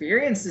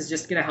experience is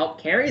just going to help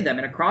carry them.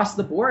 And across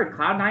the board,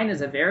 Cloud9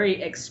 is a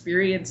very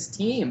experienced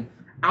team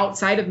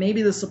outside of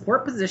maybe the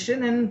support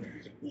position. And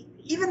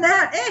even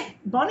that,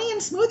 Bunny and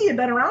Smoothie have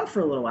been around for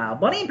a little while.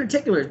 Bunny in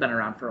particular has been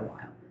around for a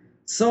while.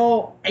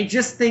 So I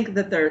just think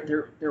that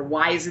they're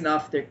wise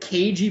enough. They're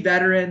cagey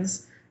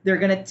veterans. They're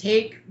going to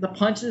take the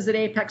punches that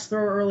Apex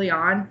throw early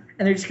on,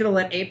 and they're just going to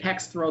let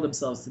Apex throw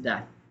themselves to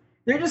death.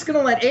 They're just going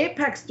to let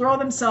Apex throw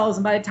themselves,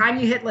 and by the time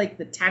you hit like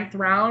the 10th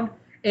round,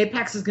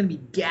 Apex is going to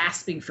be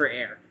gasping for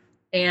air.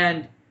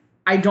 And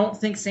I don't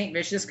think St.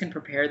 Vicious can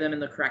prepare them in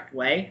the correct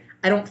way.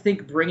 I don't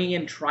think bringing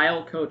in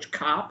trial coach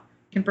Kopp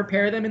can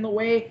prepare them in the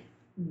way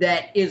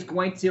that is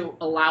going to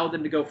allow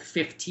them to go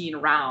 15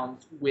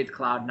 rounds with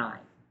Cloud9.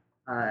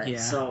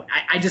 So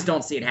I just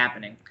don't see it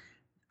happening.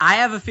 I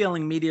have a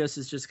feeling Meteos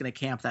is just going to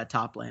camp that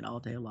top lane all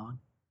day long.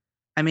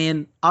 I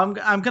mean, I'm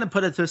going to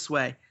put it this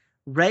way.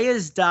 Ray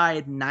has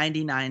died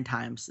 99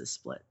 times this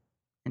split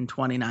in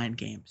 29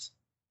 games.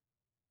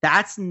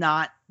 That's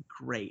not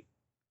great.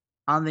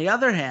 On the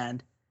other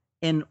hand,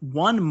 in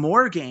one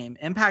more game,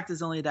 Impact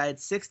has only died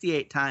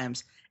 68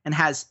 times and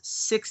has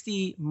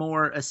 60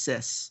 more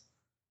assists.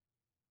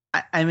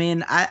 I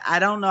mean, I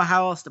don't know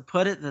how else to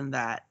put it than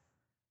that.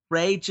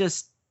 Ray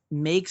just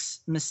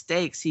makes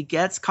mistakes. He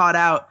gets caught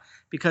out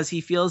because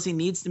he feels he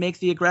needs to make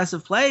the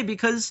aggressive play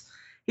because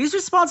he's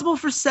responsible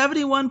for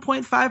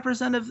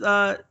 71.5%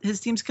 of his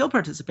team's kill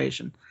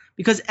participation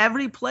because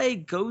every play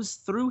goes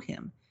through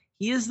him.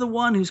 He is the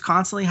one who's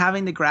constantly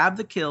having to grab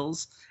the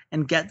kills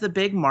and get the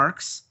big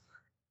marks.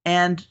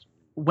 And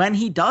when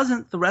he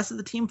doesn't, the rest of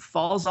the team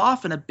falls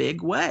off in a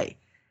big way.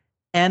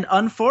 And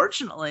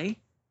unfortunately,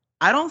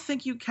 I don't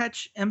think you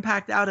catch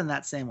Impact out in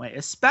that same way,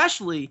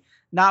 especially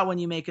not when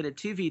you make it a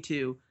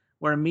 2v2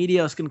 where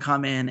Meteos can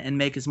come in and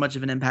make as much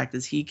of an impact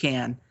as he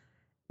can.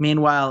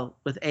 Meanwhile,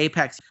 with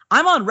Apex,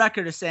 I'm on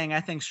record as saying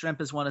I think Shrimp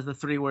is one of the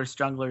 3 worst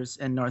junglers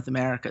in North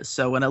America.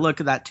 So when I look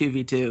at that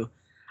 2v2,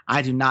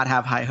 I do not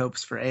have high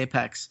hopes for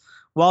Apex.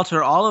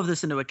 Walter, all of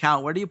this into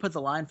account, where do you put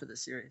the line for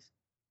this series?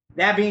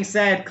 That being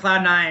said,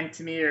 Cloud9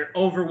 to me are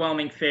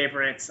overwhelming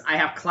favorites. I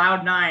have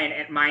Cloud9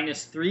 at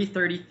minus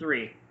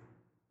 333.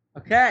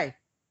 Okay,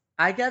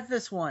 I get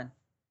this one.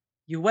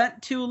 You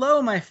went too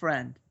low, my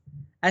friend.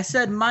 I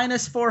said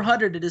minus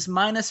 400. It is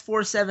minus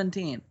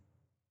 417,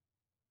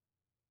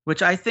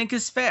 which I think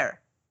is fair.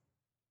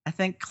 I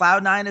think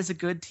Cloud9 is a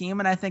good team,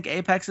 and I think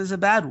Apex is a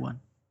bad one.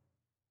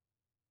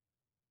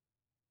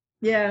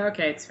 Yeah,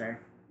 okay, it's fair.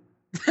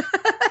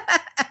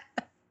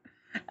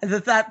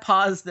 that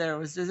pause there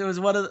was just, it was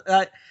one of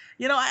the,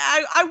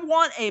 I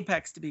want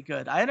Apex to be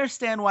good. I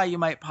understand why you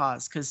might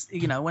pause because,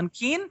 when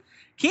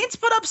Keen's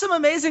put up some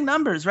amazing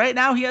numbers. Right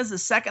now, he has the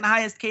second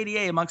highest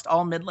KDA amongst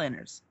all mid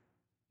laners.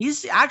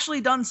 He's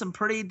actually done some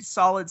pretty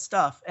solid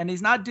stuff, and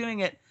he's not doing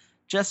it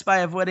just by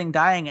avoiding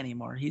dying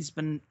anymore. He's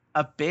been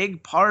a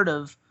big part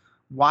of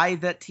why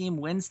that team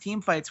wins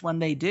team fights when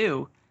they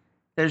do.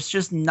 There's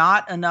just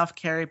not enough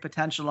carry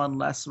potential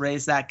unless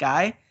Ray's that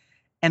guy,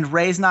 and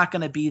Ray's not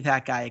going to be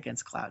that guy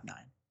against Cloud9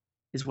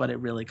 is what it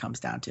really comes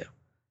down to.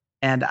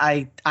 And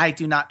I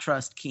do not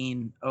trust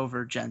Keen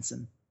over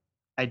Jensen.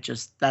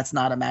 That's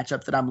not a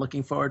matchup that I'm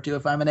looking forward to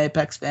if I'm an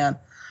Apex fan.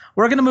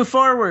 We're going to move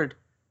forward.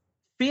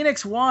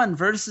 Phoenix 1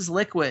 versus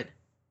Liquid.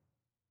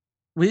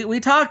 We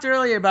talked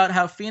earlier about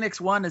how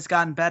Phoenix 1 has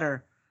gotten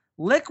better.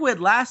 Liquid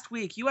last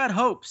week, you had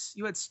hopes.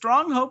 You had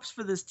strong hopes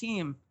for this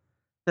team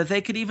that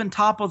they could even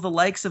topple the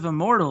likes of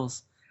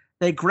Immortals.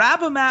 They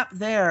grab a map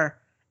there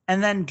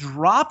and then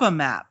drop a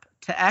map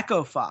to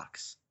Echo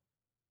Fox.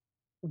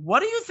 What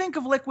do you think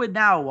of Liquid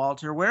now,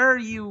 Walter? Where are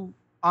you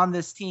on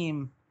this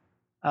team,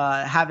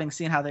 having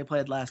seen how they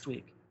played last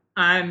week?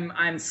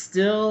 I'm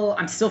still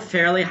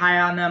fairly high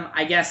on them.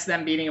 I guess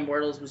them beating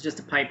Immortals was just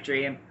a pipe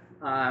dream.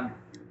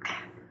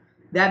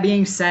 That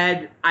being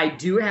said, I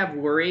do have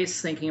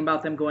worries thinking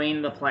about them going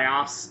into the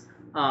playoffs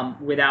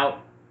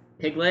without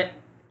Piglet.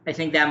 I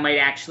think that might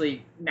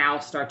actually now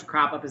start to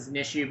crop up as an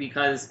issue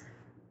because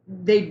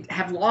they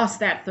have lost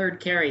that third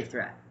carry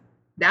threat.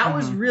 That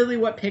was really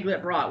what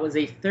Piglet brought, was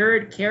a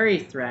third carry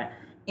threat.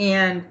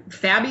 And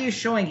Fabi is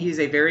showing he's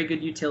a very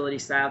good utility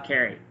style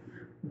carry,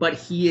 but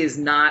he is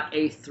not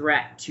a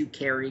threat to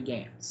carry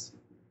games.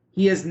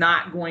 He is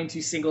not going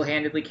to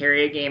single-handedly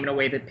carry a game in a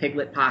way that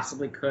Piglet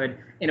possibly could,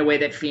 in a way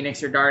that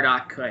Phoenix or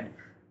Dardoch could.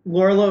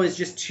 Lorlo is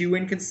just too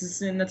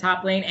inconsistent in the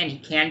top lane, and he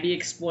can be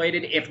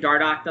exploited if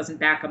Dardoch doesn't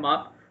back him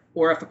up,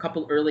 or if a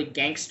couple early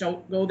ganks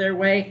don't go their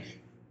way.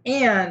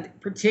 And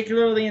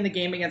particularly in the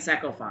game against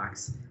Echo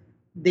Fox,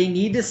 they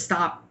need to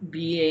stop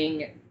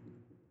being,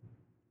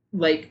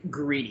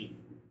 greedy.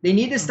 They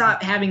need to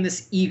stop having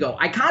this ego.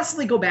 I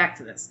constantly go back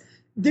to this.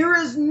 There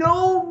is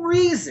no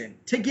reason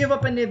to give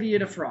up Anivia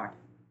to Frog.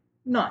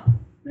 None.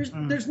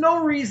 There's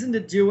no reason to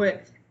do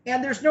it,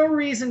 and there's no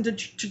reason to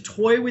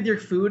toy with your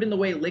food in the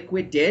way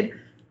Liquid did.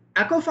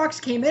 Echo Fox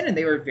came in and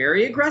they were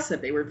very aggressive.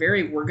 They were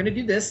we're going to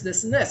do this,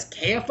 this, and this.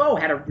 KFO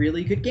had a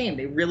really good game.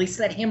 They really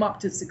set him up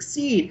to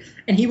succeed,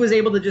 and he was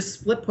able to just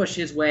split push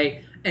his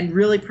way and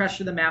really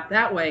pressure the map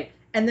that way.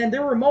 And then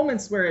there were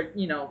moments where,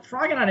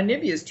 Froggen on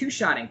Anivia is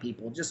two-shotting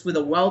people just with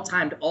a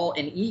well-timed alt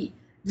and E.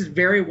 Just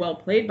very well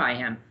played by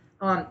him.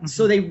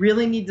 So they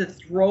really need to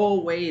throw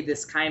away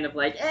this kind of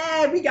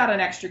we got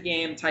an extra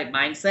game type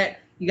mindset.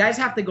 You guys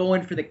have to go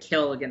in for the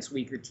kill against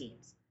weaker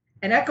teams.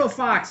 And Echo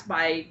Fox,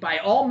 by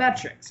all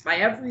metrics, by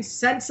every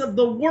sense of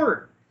the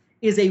word,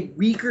 is a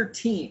weaker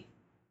team.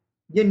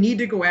 You need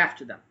to go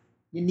after them.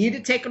 You need to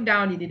take them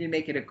down. You need to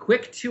make it a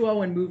quick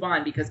 2-0 and move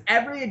on, because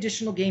every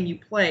additional game you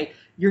play,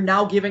 you're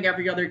now giving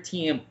every other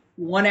team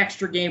one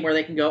extra game where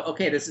they can go,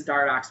 okay, this is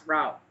Dardoch's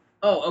route.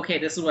 oh, okay,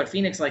 this is what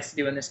Phoenix likes to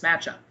do in this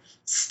matchup.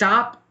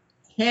 Stop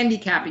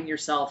handicapping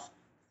yourself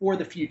for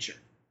the future.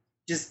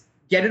 Just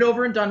get it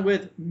over and done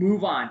with,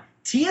 move on.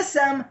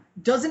 TSM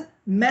doesn't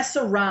mess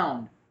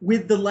around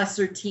with the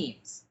lesser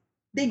teams.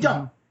 They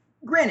don't.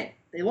 Granted,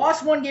 they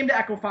lost one game to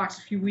Echo Fox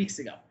a few weeks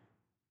ago.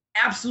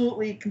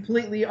 Absolutely,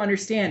 completely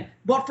understand.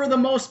 But for the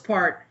most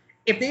part,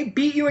 if they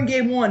beat you in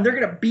game one, they're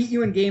going to beat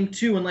you in game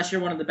two unless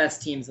you're one of the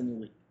best teams in the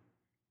league.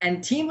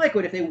 And Team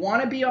Liquid, if they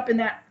want to be up in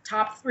that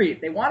top three,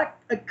 if they want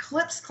to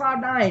eclipse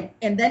Cloud9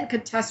 and then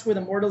contest with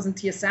Immortals and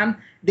TSM,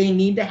 they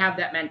need to have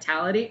that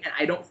mentality, and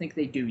I don't think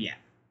they do yet.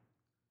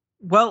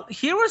 Well,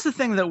 here was the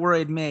thing that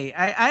worried me.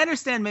 I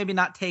understand maybe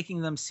not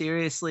taking them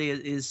seriously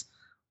is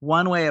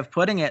one way of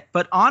putting it,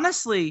 but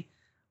honestly,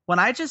 when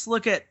I just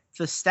look at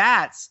the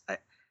stats,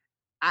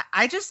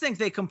 I just think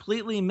they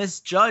completely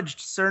misjudged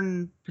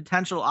certain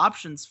potential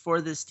options for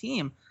this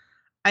team.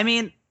 I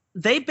mean,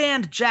 they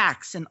banned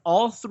Jax in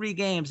all 3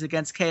 games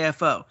against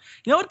KFO.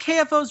 You know what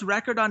KFO's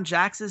record on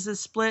Jax is this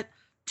split?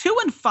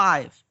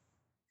 2-5. He's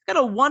got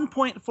a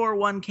 1.41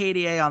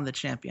 KDA on the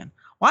champion.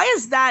 Why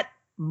is that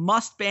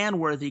must-ban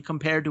worthy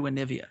compared to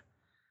Anivia?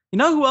 You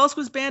know who else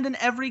was banned in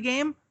every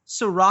game?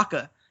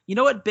 Soraka. You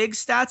know what big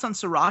stats on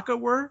Soraka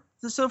were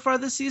so far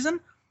this season?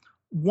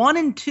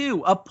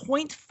 1-2, a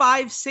 0.56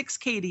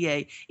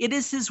 KDA. It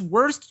is his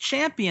worst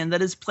champion that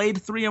has played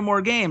 3 or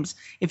more games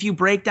if you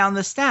break down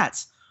the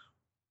stats.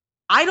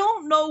 I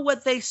don't know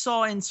what they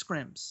saw in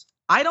scrims.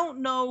 I don't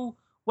know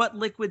what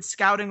Liquid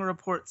scouting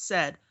report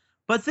said,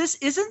 but this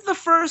isn't the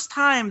first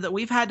time that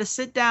we've had to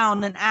sit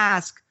down and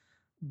ask,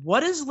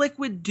 what is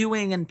Liquid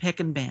doing in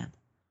pick and ban?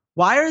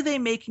 Why are they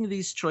making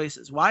these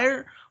choices?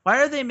 Why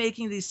are they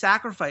making these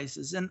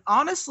sacrifices? And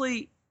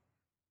honestly,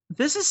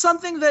 this is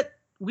something that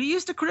we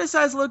used to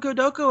criticize Loco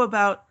Doco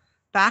about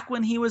back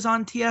when he was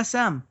on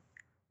TSM.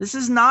 This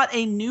is not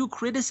a new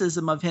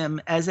criticism of him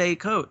as a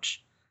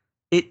coach.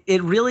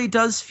 It really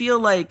does feel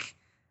like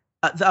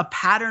a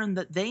pattern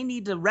that they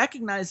need to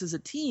recognize as a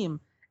team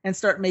and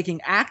start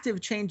making active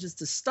changes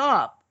to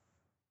stop,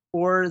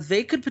 or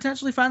they could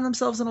potentially find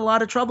themselves in a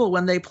lot of trouble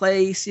when they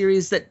play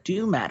series that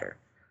do matter.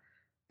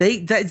 They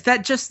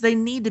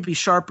need to be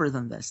sharper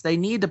than this. They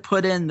need to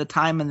put in the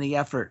time and the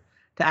effort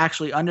to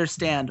actually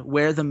understand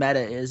where the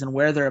meta is and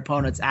where their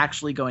opponent's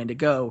actually going to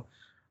go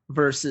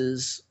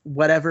versus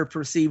whatever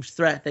perceived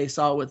threat they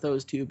saw with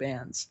those 2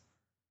 bans.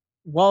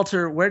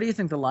 Walter, where do you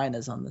think the line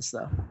is on this,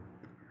 though?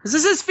 Because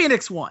this is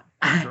Phoenix 1,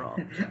 after all.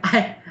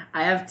 I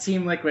have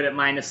Team Liquid at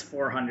minus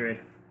 400.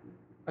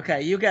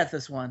 Okay, you get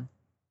this one.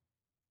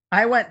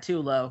 I went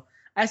too low.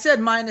 I said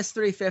minus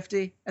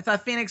 350. I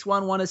thought Phoenix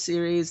 1 won a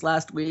series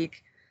last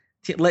week.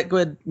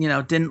 Liquid,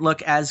 didn't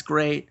look as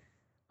great.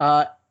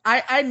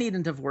 I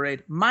needn't have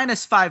worried.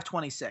 Minus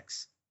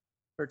 526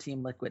 for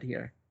Team Liquid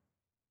here.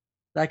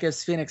 That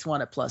gives Phoenix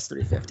 1 at plus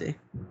 350.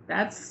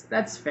 That's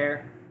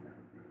fair.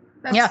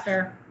 That's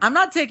fair. I'm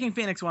not taking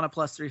Phoenix 1 at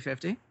plus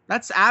 350.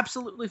 That's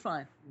absolutely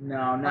fine.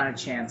 No, not a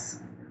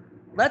chance.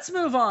 Let's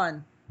move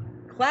on.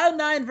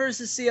 Cloud9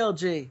 versus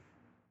CLG.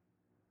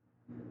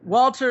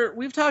 Walter,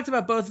 we've talked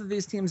about both of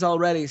these teams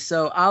already,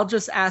 so I'll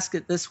just ask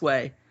it this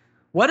way.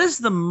 What is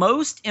the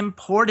most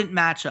important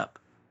matchup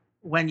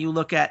when you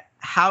look at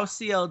how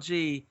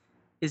CLG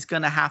is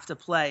going to have to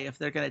play if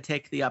they're going to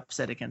take the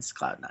upset against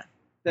Cloud9?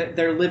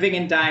 They're living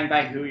and dying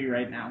by Hui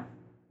right now.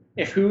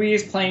 If Hui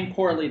is playing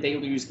poorly, they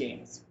lose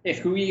games. If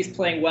Hui is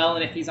playing well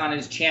and if he's on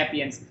his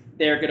champions,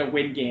 they're going to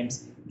win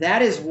games.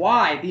 That is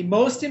why the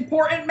most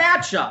important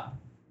matchup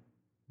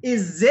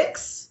is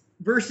Zix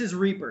versus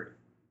Reaper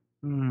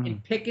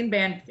in pick and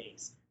ban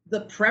phase.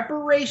 The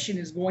preparation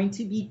is going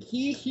to be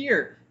key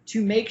here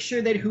to make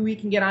sure that Hui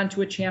can get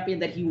onto a champion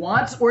that he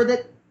wants or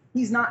that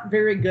he's not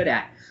very good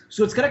at.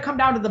 So it's going to come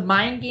down to the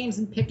mind games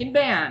and pick and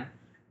ban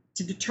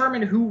to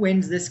determine who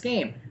wins this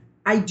game.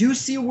 I do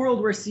see a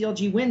world where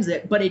CLG wins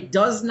it, but it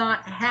does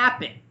not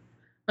happen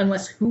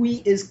unless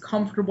Hui is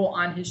comfortable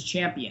on his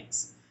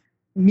champions.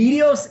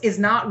 Meteos is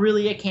not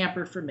really a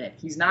camper for mid.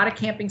 He's not a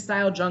camping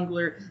style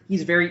jungler.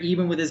 He's very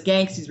even with his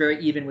ganks. He's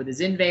very even with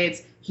his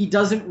invades. He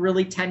doesn't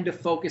really tend to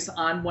focus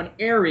on one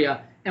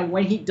area, and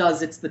when he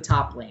does, it's the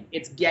top lane.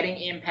 It's getting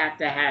impact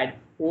ahead,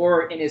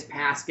 or in his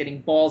past, getting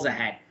balls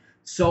ahead.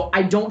 So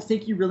I don't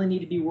think you really need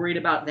to be worried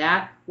about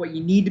that. What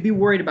you need to be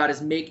worried about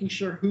is making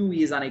sure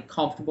Hui is on a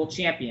comfortable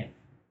champion.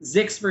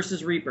 Zix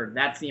versus Reaper,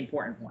 that's the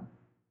important one.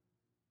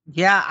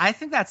 Yeah, I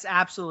think that's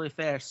absolutely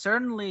fair.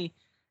 Certainly,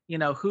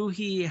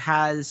 Hui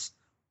has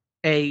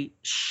a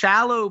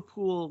shallow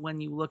pool when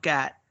you look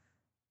at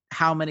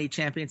how many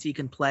champions he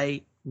can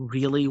play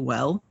really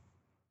well.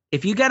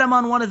 If you get him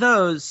on one of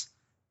those,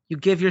 you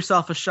give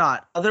yourself a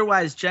shot.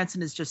 Otherwise,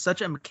 Jensen is just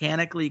such a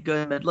mechanically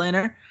good mid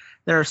laner.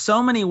 There are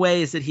so many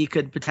ways that he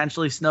could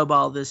potentially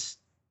snowball this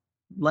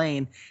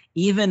lane,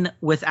 even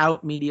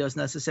without Meteos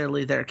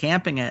necessarily there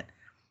camping it.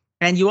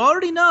 And you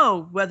already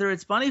know, whether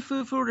it's Bunny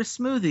Fufu or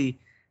Smoothie,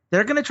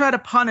 they're going to try to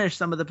punish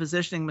some of the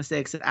positioning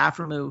mistakes that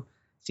Aframu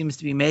seems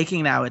to be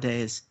making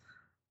nowadays.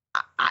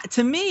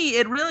 To me,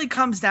 it really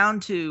comes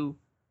down to,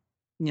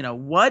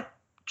 what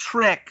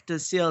trick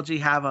does CLG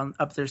have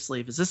up their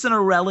sleeve? Is this an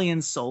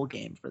Aurelion Soul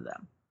game for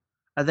them?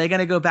 Are they going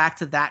to go back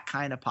to that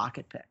kind of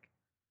pocket pick?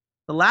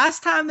 The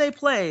last time they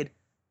played,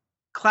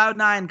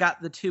 Cloud9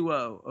 got the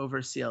 2-0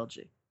 over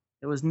CLG.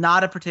 It was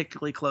not a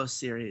particularly close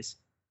series.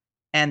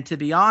 And to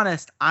be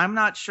honest, I'm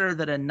not sure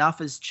that enough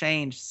has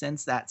changed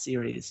since that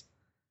series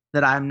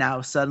that I'm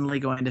now suddenly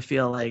going to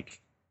feel like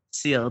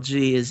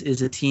CLG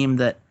is a team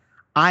that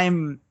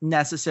I'm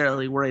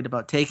necessarily worried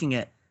about taking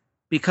it.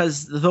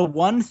 Because the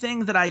one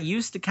thing that I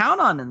used to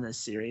count on in this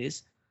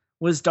series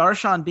was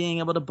Darshan being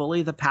able to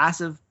bully the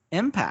passive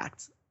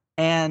impact.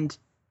 And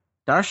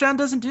Darshan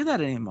doesn't do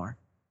that anymore.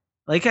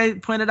 Like I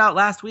pointed out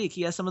last week,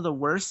 he has some of the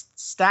worst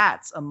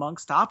stats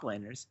amongst top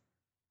laners.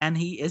 And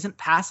he isn't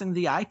passing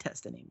the eye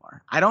test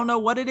anymore. I don't know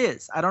what it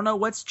is. I don't know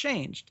what's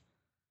changed.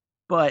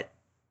 But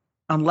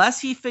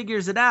unless he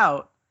figures it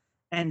out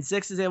and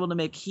Zix is able to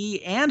make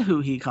he and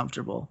Huhi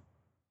comfortable,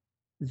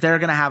 they're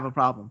going to have a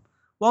problem.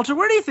 Walter,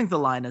 where do you think the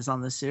line is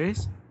on this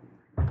series?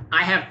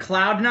 I have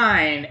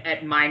Cloud9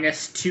 at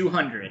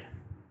 -200.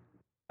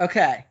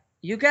 Okay,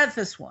 you get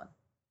this one.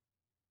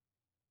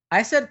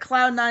 I said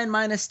Cloud9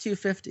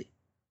 -250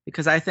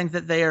 because I think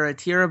that they are a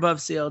tier above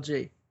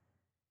CLG.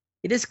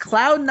 It is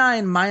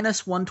Cloud9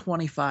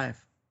 -125.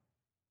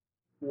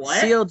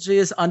 What? CLG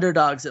is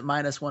underdogs at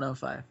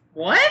 -105.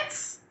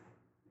 What?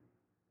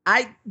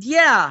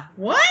 Yeah.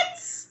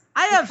 What?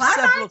 I have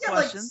several get,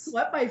 questions.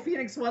 Swept by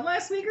Phoenix 1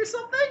 last week or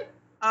something?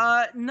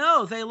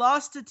 No, they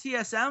lost to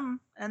TSM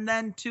and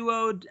then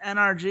 2-0'd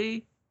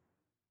NRG.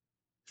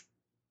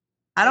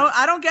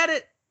 I don't get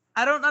it.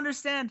 I don't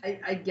understand.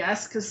 I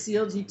guess because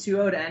CLG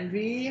 2-0'd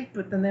Envy,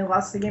 but then they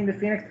lost the game to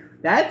Phoenix.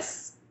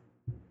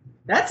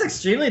 That's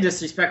extremely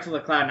disrespectful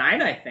to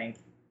Cloud9, I think.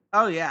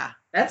 Oh, yeah.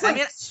 That's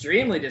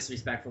extremely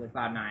disrespectful to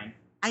Cloud9.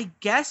 I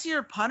guess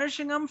you're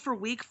punishing them for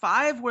week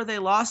 5 where they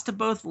lost to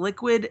both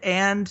Liquid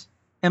and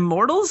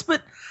Immortals,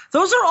 but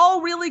those are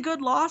all really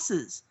good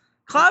losses.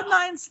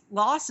 Cloud9's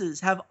losses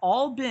have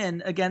all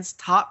been against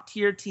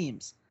top-tier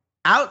teams.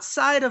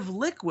 Outside of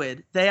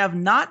Liquid, they have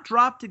not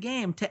dropped a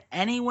game to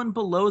anyone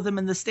below them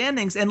in the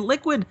standings, and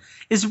Liquid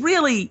is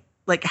really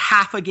like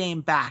half a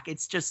game back.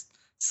 It's just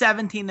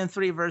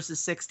 17-3 versus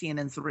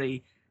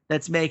 16-3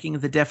 that's making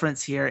the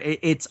difference here.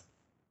 It's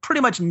pretty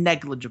much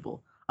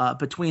negligible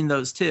between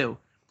those two.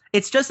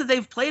 It's just that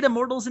they've played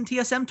Immortals and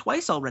TSM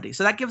twice already,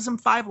 so that gives them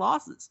 5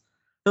 losses.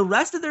 The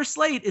rest of their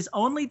slate is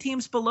only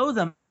teams below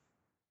them.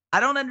 I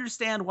don't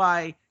understand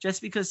why,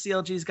 just because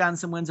CLG's gotten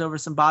some wins over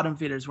some bottom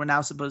feeders, we're now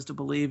supposed to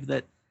believe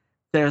that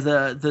they're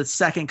the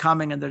second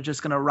coming and they're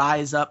just going to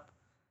rise up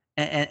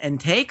and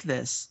take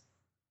this.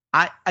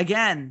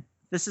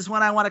 This is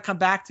one I want to come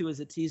back to as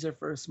a teaser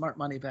for a smart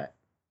money bet,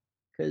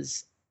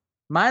 because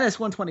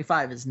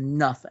 -125 is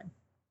nothing.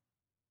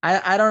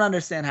 I don't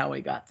understand how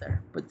we got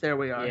there, but there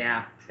we are.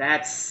 Yeah,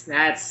 that's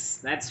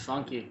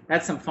funky.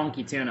 That's some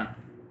funky tuna.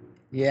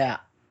 Yeah.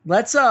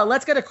 Let's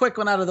get a quick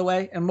one out of the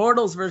way.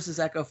 Immortals versus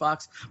Echo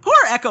Fox. Poor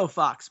Echo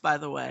Fox, by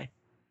the way.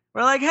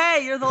 We're like,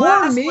 hey, you're the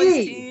last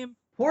place team.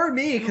 Poor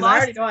me, because I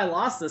already know I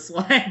lost this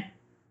one.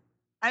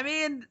 I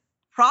mean,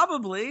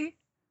 probably.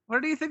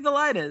 Where do you think the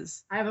line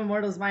is? I have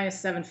Immortals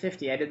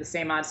 -750. I did the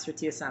same odds for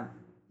TSM.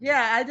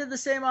 Yeah, I did the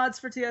same odds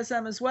for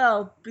TSM as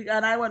well,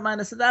 and I went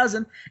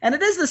 -1,000. And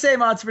it is the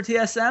same odds for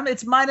TSM.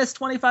 It's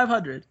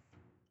 -2,500.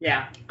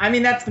 Yeah, I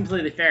mean, that's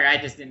completely fair. I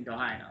just didn't go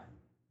high enough.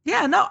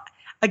 Yeah, no.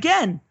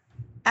 Again,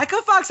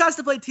 Echo Fox has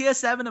to play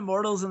TSM and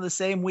Immortals in the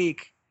same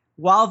week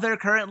while they're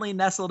currently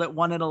nestled at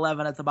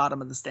 1-11 at the bottom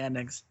of the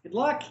standings. Good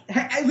luck.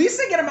 At least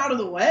they get them out of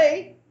the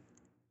way.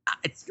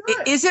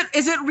 Is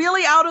it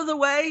really out of the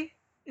way?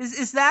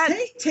 Is that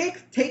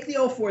take the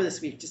 0-4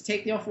 this week? Just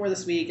take the 0-4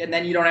 this week, and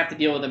then you don't have to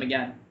deal with them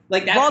again.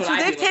 Like that's Walter, what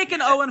I they've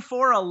taken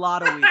 0-4 a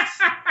lot of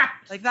weeks.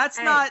 Like that's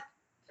not.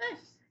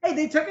 Hey,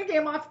 they took a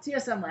game off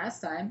TSM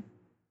last time.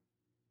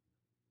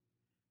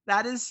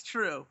 That is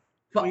true.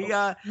 But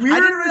I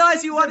didn't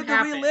realize you wanted to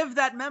relive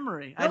that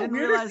memory. No, I didn't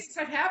realize things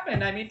have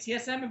happened. I mean,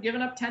 TSM have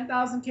given up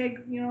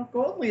 10,000K,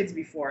 gold leads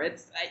before.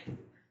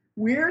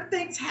 Weird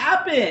things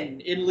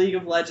happen in League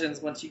of Legends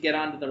once you get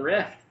onto the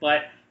Rift,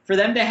 but for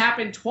them to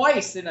happen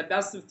twice in a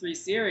best-of-3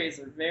 series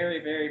are very,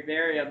 very,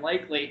 very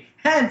unlikely.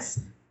 Hence,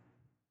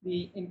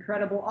 the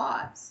incredible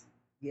odds.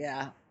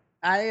 Yeah,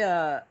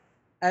 I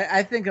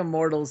think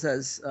Immortals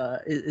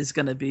is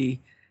going to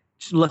be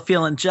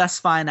feeling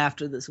just fine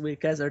after this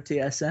week as our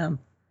TSM.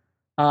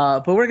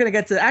 But we're gonna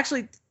get to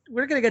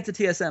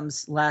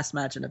TSM's last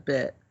match in a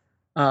bit.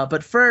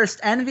 But first,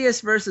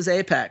 Envious versus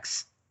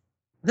Apex.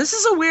 This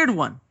is a weird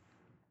one.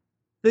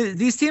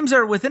 These teams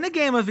are within a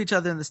game of each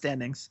other in the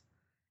standings.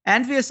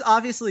 Envious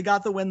obviously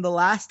got the win the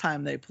last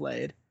time they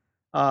played.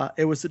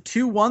 It was a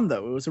 2-1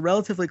 though. It was a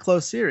relatively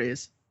close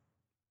series.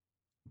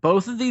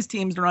 Both of these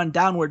teams are on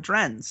downward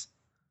trends.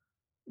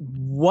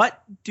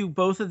 What do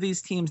both of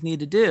these teams need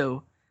to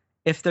do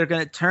if they're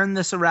going to turn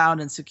this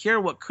around and secure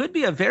what could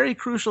be a very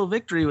crucial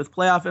victory with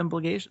playoff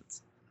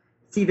implications?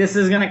 See, this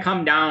is going to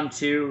come down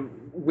to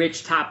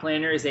which top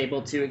laner is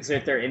able to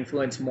exert their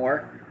influence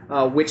more,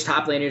 which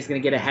top laner is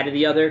going to get ahead of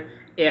the other,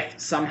 if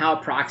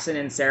somehow Proxen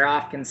and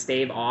Seraph can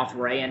stave off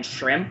Ray and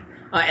Shrimp.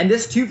 And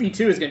this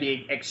 2v2 is going to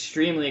be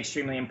extremely,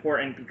 extremely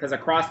important because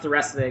across the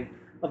rest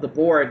of the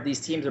board, these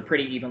teams are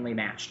pretty evenly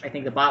matched. I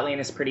think the bot lane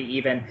is pretty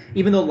even.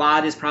 Even though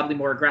Lod is probably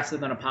more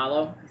aggressive than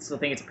Apollo, I still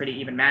think it's a pretty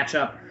even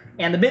matchup.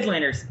 And the mid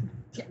laners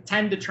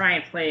tend to try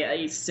and play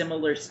a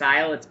similar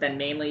style. It's been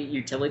mainly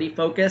utility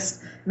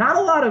focused. Not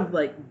a lot of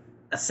like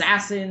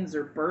assassins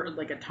or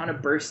like a ton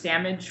of burst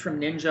damage from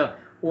Ninja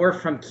or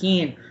from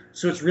Keen.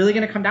 So it's really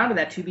going to come down to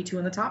that 2v2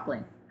 in the top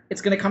lane. It's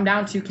going to come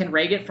down to, can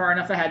Ray get far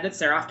enough ahead that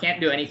Seraph can't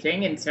do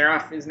anything, and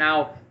Seraph is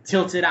now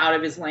tilted out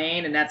of his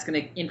lane, and that's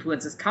going to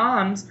influence his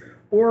comms,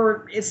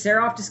 or is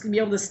Seraph just going to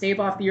be able to stave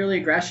off the early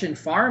aggression,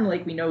 farm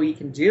like we know he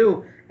can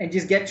do, and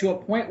just get to a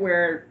point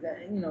where,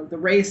 the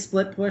Ray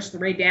split push, the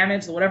Ray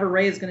damage, whatever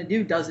Ray is going to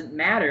do doesn't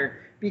matter,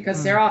 because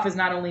Seraph is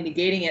not only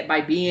negating it by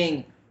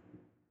being,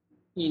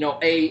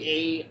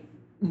 a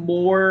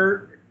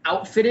more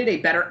a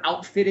better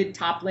outfitted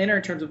top laner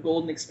in terms of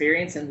golden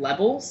experience and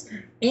levels,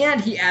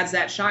 and he adds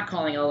that shot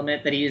calling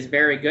element that he is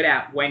very good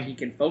at when he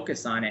can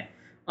focus on it.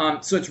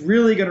 So it's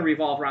really going to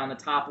revolve around the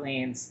top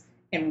lanes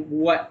and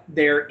what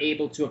they're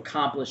able to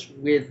accomplish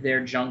with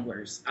their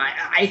junglers.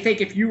 I think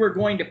if you were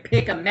going to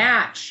pick a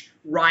match,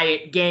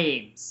 Riot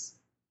Games,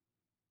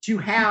 to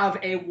have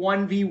a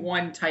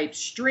 1v1 type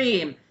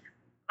stream,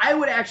 I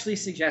would actually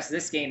suggest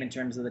this game in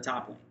terms of the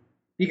top lane,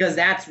 because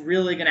that's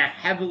really going to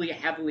heavily,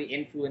 heavily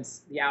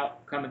influence the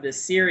outcome of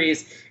this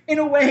series in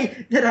a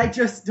way that I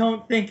just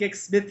don't think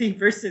Xmithie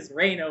versus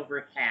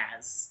Reignover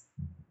has.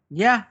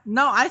 Yeah,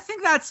 no, I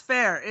think that's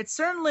fair. It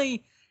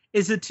certainly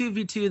is a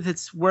 2v2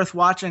 that's worth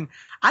watching.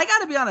 I got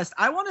to be honest,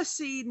 I want to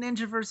see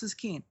Ninja versus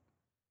Keen,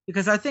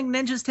 because I think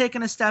Ninja's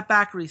taken a step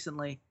back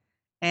recently,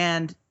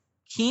 and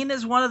Keen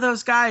is one of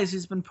those guys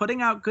who's been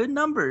putting out good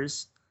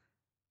numbers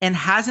and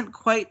hasn't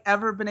quite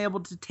ever been able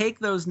to take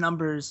those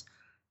numbers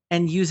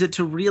and use it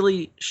to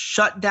really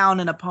shut down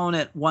an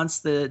opponent once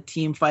the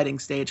team fighting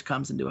stage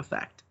comes into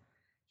effect.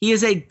 He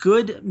is a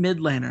good mid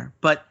laner,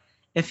 but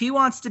if he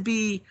wants to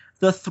be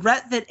the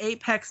threat that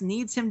Apex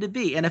needs him to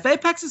be, and if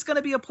Apex is going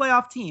to be a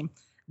playoff team,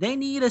 they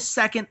need a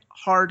second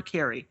hard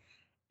carry.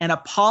 And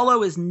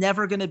Apollo is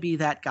never going to be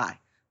that guy.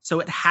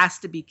 So it has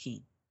to be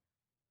Keen.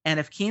 And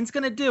if Keen's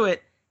going to do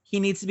it, he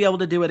needs to be able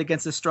to do it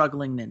against a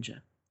struggling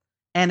Ninja.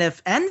 And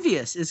if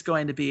Envious is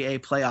going to be a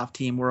playoff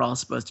team we're all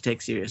supposed to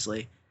take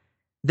seriously,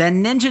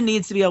 then Ninja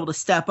needs to be able to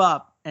step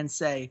up and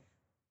say,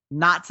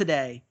 not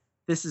today.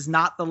 This is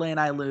not the lane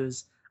I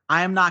lose.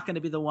 I am not going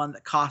to be the one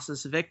that costs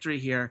us a victory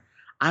here.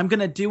 I'm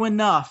going to do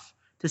enough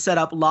to set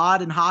up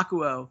Lod and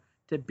Hakuo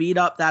to beat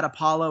up that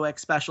Apollo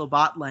X special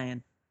bot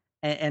lane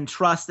and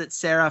trust that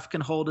Seraph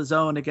can hold his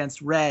own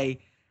against Ray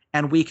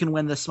and we can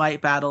win the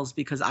smite battles,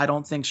 because I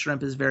don't think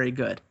Shrimp is very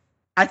good.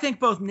 I think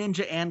both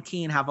Ninja and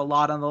Keen have a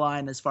lot on the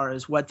line as far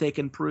as what they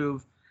can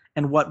prove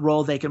and what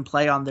role they can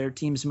play on their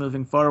teams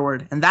moving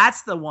forward. And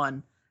that's the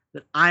one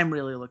that I'm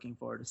really looking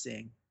forward to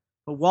seeing.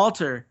 But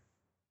Walter,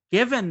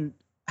 given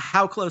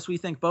how close we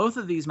think both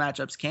of these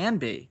matchups can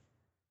be,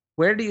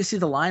 where do you see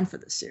the line for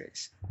this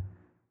series?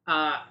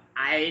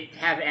 I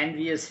have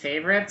Envy as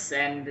favorites,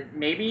 and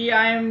maybe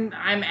I'm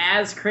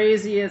as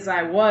crazy as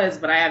I was,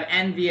 but I have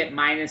Envy at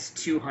minus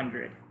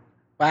 200.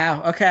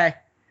 Wow, okay.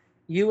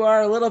 You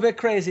are a little bit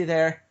crazy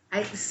there.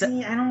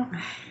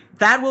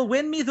 That will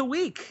win me the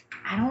week.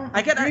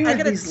 I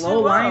get these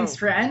low lines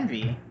for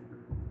Envy.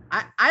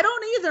 I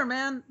don't either,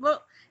 man.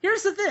 Look,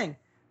 here's the thing.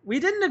 We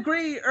didn't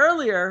agree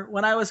earlier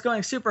when I was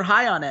going super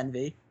high on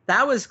Envy.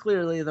 That was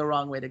clearly the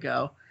wrong way to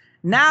go.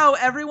 Now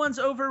everyone's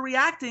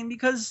overreacting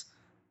because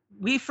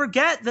we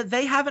forget that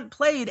they haven't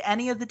played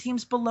any of the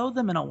teams below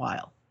them in a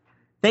while.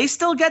 They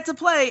still get to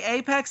play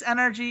Apex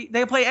Energy.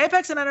 They play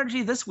Apex and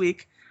Energy this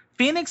week.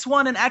 Phoenix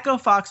One and Echo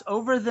Fox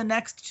over the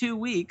next 2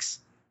 weeks.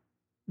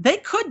 They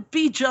could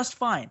be just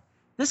fine.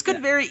 This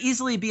could very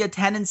easily be a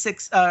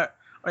 10-6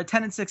 or a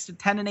 10-6 to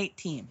 10-8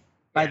 team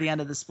by the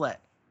end of the split.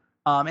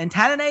 And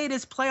 10-8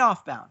 is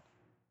playoff bound.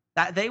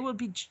 That they would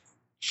be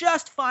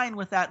just fine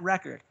with that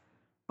record.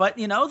 But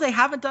they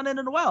haven't done it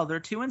in a while. They're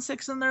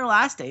 2-6 in their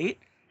last 8,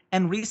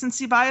 and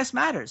recency bias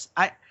matters.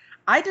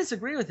 I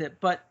disagree with it,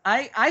 but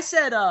I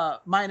said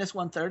minus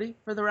 130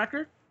 for the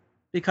record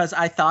because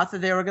I thought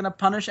that they were going to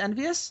punish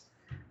Envious.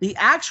 The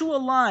actual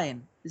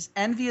line is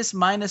Envious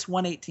minus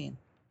 118.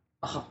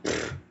 Oh,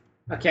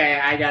 okay,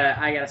 I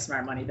got a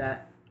smart money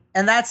bet.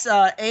 And that's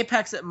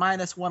Apex at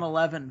minus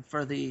 111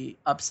 for the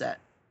upset.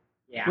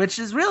 Yeah. Which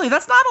is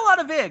that's not a lot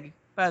of VIG,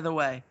 by the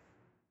way.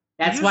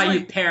 That's usually why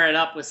you pair it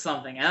up with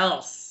something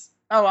else.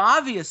 Oh,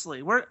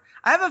 obviously.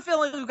 I have a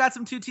feeling we've got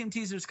some 2-team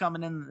teasers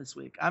coming in this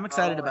week. I'm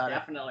excited about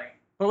definitely. it.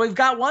 But we've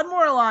got one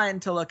more line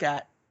to look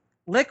at.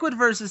 Liquid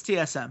versus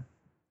TSM.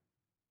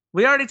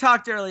 We already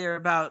talked earlier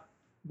about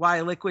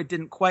why Liquid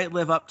didn't quite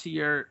live up to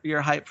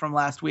your hype from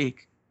last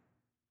week.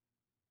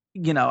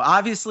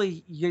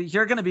 Obviously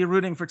you're going to be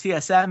rooting for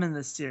TSM in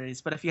this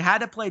series, but if you had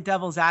to play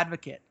devil's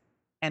advocate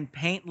and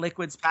paint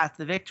Liquid's path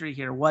to victory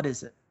here, what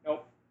is it?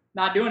 Nope.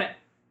 Not doing it.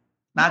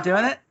 Not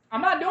doing it?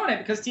 I'm not doing it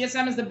because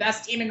TSM is the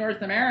best team in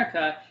North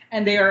America,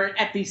 and they are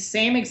at the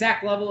same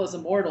exact level as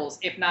Immortals,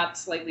 if not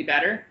slightly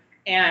better.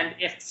 And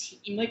if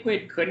Team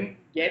Liquid couldn't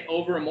get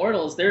over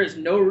Immortals, there is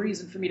no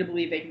reason for me to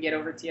believe they can get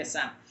over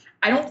TSM.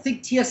 I don't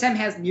think TSM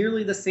has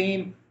nearly the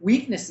same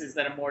weaknesses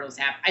that Immortals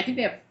have. I think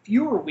they have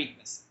fewer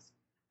weaknesses.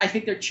 I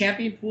think their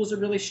champion pools are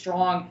really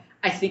strong.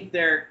 I think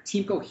their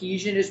team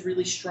cohesion is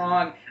really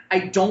strong. I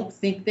don't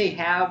think they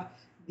have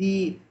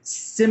the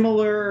same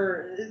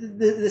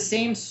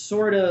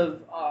sort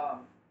of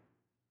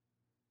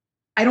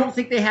I don't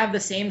think they have the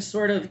same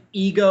sort of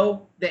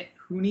ego that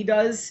Huni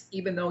does,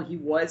 even though he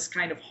was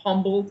kind of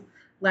humbled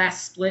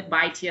last split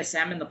by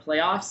TSM in the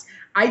playoffs.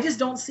 I just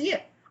don't see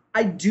it.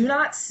 I do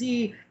not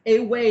see a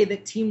way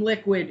that Team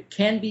Liquid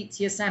can beat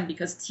TSM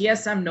because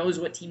TSM knows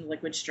what Team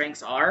Liquid's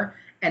strengths are,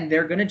 and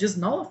they're going to just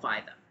nullify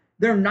them.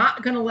 They're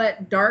not going to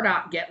let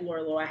Dardoch get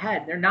Lorlo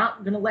ahead. They're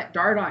not going to let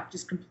Dardoch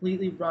just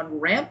completely run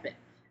rampant.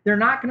 They're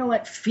not going to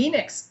let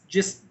Phoenix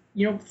just,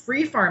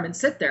 free farm and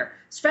sit there.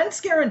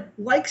 Svenskeren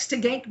likes to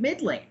gank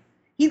mid lane.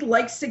 He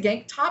likes to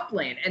gank top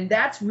lane, and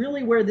that's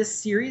really where this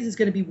series is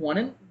going to be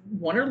won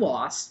or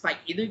lost by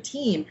either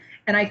team.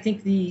 And I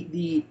think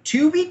the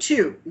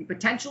 2v2, the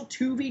potential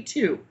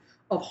 2v2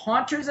 of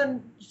Haunters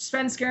and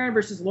Svenskeren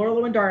versus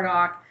Lorlo and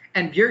Dardoch,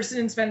 and Bjergsen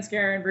and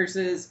Svenskeren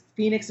versus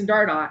Phoenix and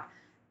Dardoch,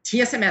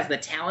 TSM has the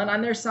talent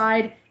on their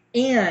side,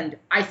 and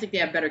I think they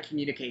have better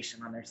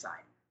communication on their side.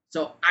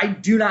 So I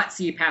do not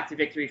see a path to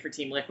victory for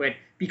Team Liquid,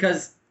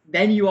 because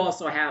then you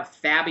also have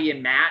Fabi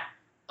and Matt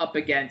up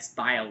against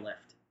BioLift.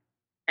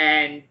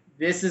 And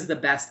this is the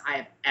best I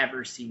have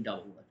ever seen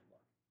Double Lift look.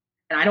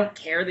 And I don't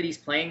care that he's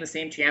playing the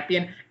same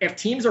champion. If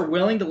teams are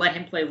willing to let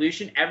him play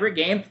Lucian every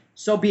game,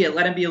 so be it.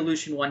 Let him be a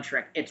Lucian one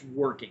trick. It's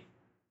working.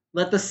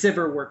 Let the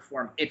Sivir work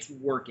for him. It's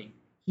working.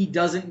 He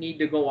doesn't need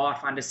to go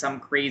off onto some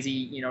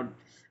crazy,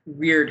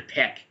 weird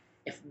pick.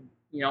 If,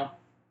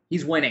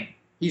 he's winning.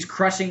 He's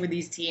crushing with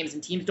these teams,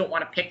 and teams don't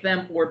want to pick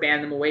them or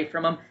ban them away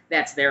from him.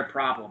 That's their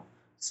problem.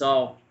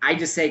 So I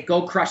just say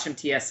go crush him,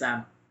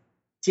 TSM.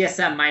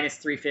 TSM minus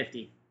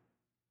 350.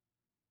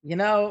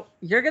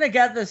 You're going to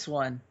get this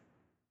one.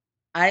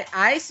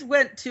 I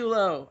went too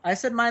low. I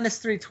said minus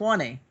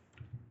 320.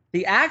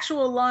 The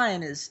actual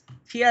line is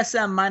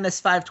TSM minus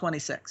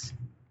 526.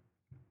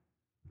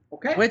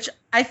 Okay. Which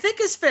I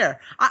think is fair.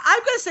 I'm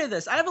going to say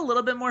this. I have a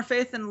little bit more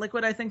faith in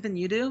Liquid, I think, than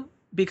you do,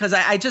 because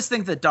I just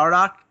think that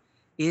Dardoch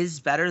is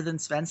better than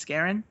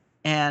Svenskeren.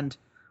 And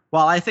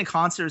while I think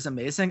Haunter is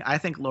amazing, I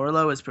think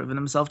Lorlo has proven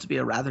himself to be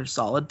a rather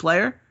solid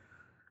player.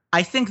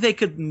 I think they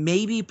could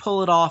maybe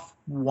pull it off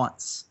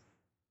once.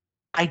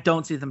 I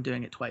don't see them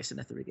doing it twice in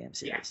a 3-game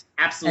series.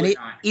 Yeah, absolutely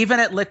not. Even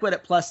at Liquid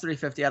at plus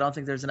 350, I don't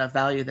think there's enough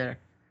value there.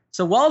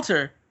 So,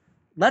 Walter,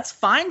 let's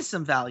find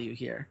some value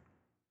here.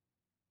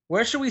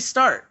 Where should we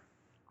start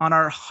on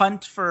our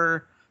hunt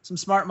for some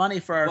smart money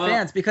for our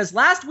fans? Because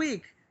last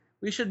week,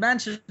 we should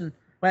mention,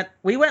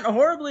 we went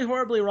horribly,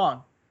 horribly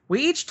wrong.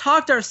 We each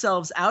talked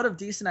ourselves out of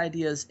decent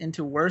ideas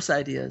into worse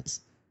ideas.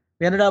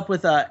 We ended up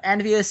with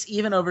Envious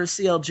even over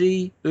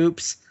CLG.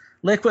 Oops.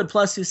 Liquid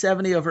plus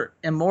 270 over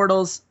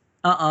Immortals.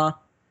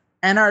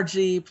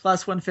 NRG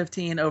plus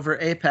 115 over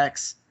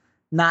Apex.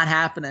 Not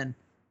happening.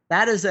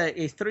 That is a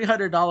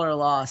 $300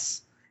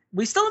 loss.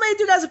 We still made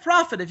you guys a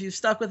profit if you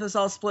stuck with us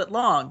all split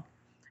long.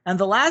 And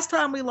the last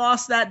time we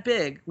lost that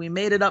big, we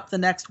made it up the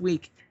next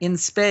week in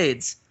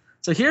spades.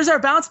 So here's our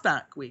bounce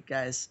back week,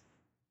 guys.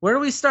 Where do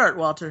we start,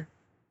 Walter?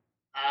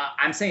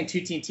 I'm saying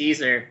 2-team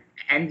teaser.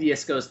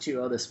 Envious goes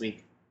 2-0 this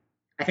week.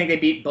 I think they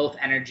beat both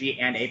Energy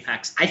and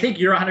Apex. I think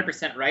you're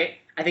 100% right.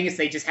 I think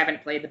they just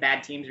haven't played the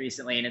bad teams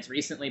recently, and it's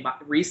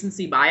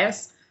recency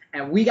bias,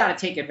 and we got to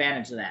take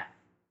advantage of that.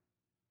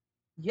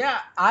 Yeah,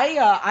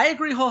 I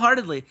agree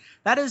wholeheartedly.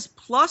 That is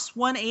plus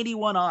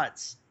 181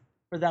 odds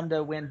for them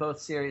to win both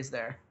series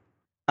there.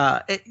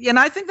 And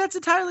I think that's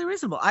entirely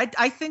reasonable.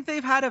 I think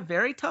they've had a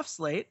very tough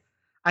slate.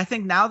 I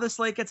think now the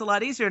slate gets a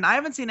lot easier, and I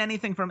haven't seen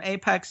anything from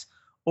Apex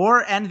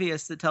or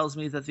Envious that tells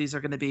me that these are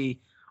going to be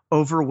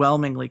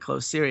overwhelmingly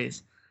close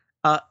series.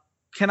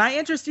 Can I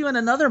interest you in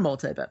another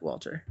multi-bet,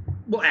 Walter?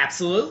 Well,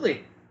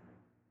 absolutely.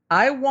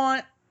 I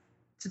want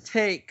to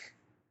take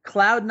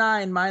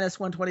Cloud9 minus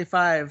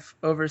 125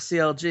 over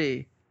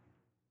CLG.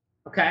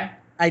 Okay.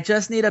 I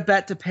just need a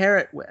bet to pair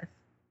it with.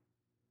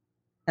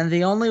 And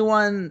the only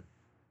one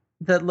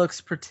that looks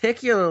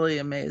particularly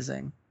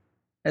amazing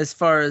as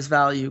far as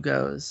value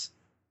goes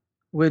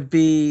would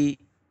be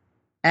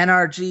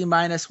NRG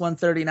minus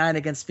 139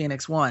 against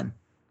Phoenix 1.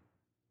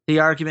 The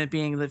argument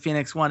being that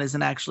Phoenix 1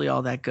 isn't actually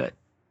all that good.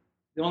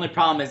 The only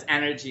problem is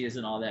Energy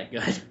isn't all that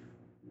good.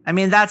 I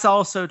mean, that's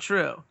also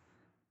true.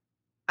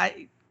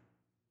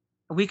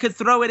 We could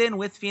throw it in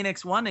with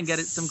Phoenix 1 and get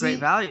it some great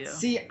value.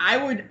 I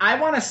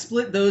want to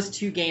split those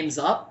two games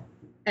up,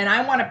 and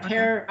I want to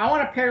pair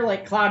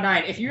like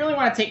Cloud9. If you really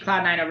want to take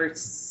Cloud9 over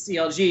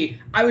CLG,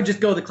 I would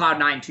just go the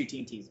Cloud9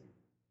 2-team teaser.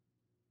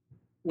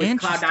 With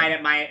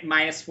Cloud9 at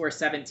minus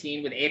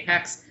 417 with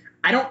Apex.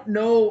 I don't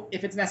know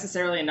if it's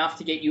necessarily enough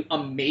to get you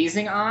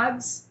amazing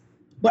odds,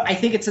 but I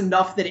think it's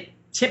enough that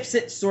tips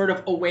it sort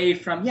of away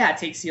from,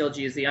 take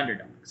CLG as the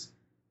underdogs.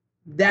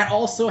 That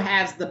also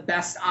has the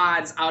best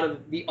odds out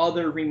of the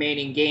other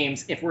remaining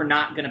games if we're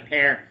not going to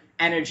pair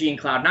Energy and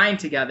Cloud9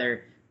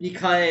 together,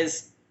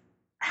 because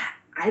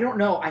I don't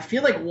know. I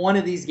feel like one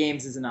of these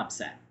games is an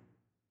upset.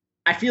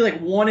 I feel like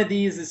one of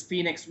these is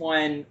Phoenix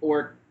 1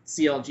 or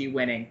CLG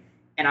winning,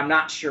 and I'm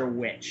not sure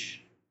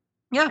which.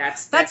 Yeah,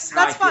 that's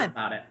how I feel fine.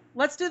 about it.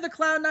 Let's do the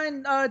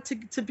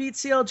Cloud9 to beat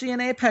CLG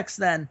and Apex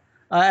then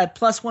at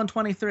plus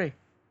 123.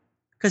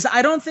 Because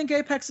I don't think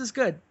Apex is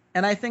good,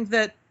 and I think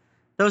that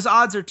those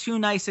odds are too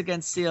nice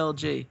against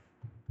CLG.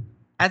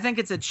 I think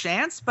it's a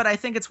chance, but I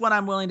think it's one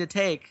I'm willing to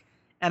take,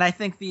 and I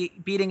think the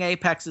beating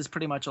Apex is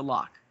pretty much a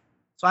lock.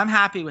 So I'm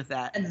happy with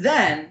that. And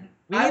then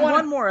we need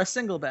one more, a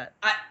single bet.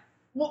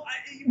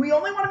 We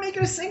only want to make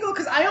it a single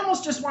because I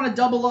almost just want to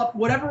double up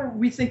whatever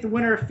we think the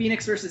winner of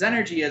Phoenix versus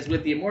Energy is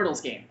with the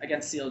Immortals game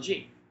against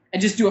CLG,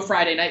 and just do a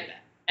Friday night bet.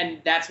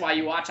 And that's why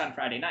you watch on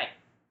Friday night,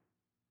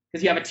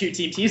 because you have a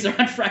 2-team teaser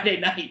on Friday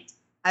night.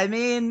 I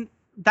mean,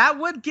 that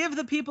would give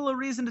the people a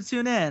reason to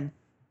tune in.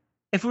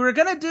 If we were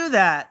going to do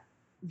that,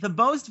 the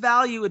most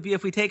value would be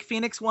if we take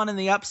Phoenix 1 in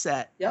the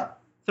upset. Yep.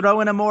 Throw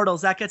in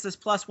Immortals. That gets us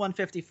plus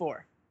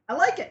 154. I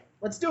like it.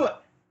 Let's do it.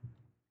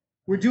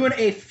 We're doing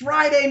a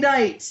Friday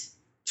night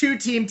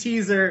 2-team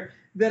teaser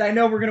that I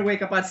know we're going to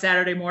wake up on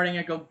Saturday morning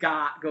and go,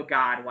 God,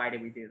 why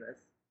did we do this?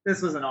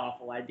 This was an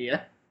awful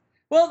idea.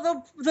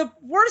 Well, the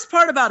worst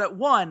part about it,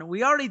 one,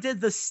 we already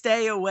did the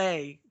stay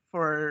away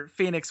for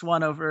Phoenix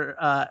 1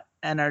 over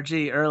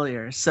NRG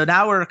earlier. So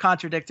now we're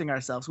contradicting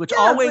ourselves, which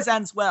always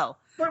ends well.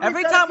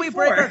 Every time we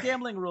break our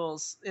gambling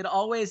rules, it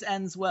always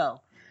ends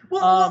well.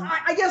 Well,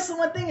 I guess the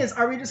one thing is,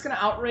 are we just going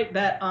to outright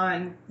bet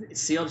on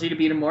CLG to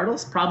beat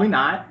Immortals? Probably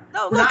not.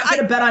 No, we're not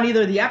going to bet on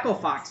either of the Echo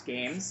Fox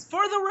games.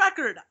 For the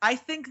record, I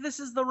think this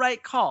is the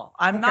right call.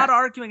 I'm not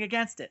arguing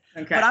against it.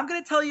 Okay. But I'm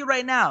going to tell you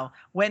right now,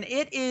 when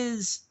it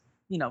is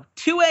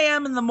 2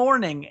 a.m. in the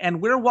morning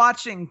and we're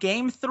watching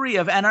Game 3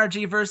 of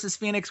NRG versus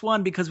Phoenix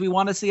 1 because we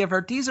want to see if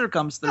her teaser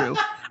comes through,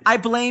 I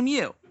blame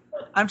you.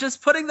 I'm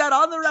just putting that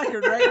on the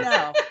record right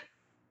now.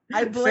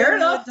 I blame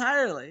you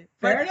entirely.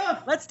 Fair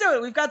enough. Let's do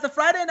it. We've got the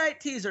Friday night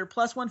teaser,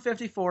 plus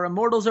 154,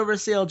 Immortals over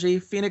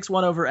CLG, Phoenix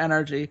 1 over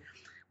NRG.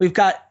 We've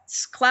got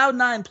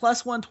Cloud9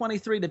 plus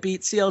 123 to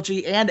beat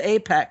CLG and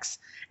Apex.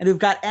 And we've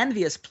got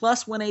Envious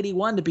plus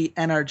 181 to beat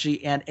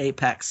NRG and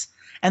Apex.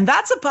 And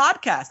that's a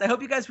podcast. I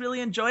hope you guys really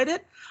enjoyed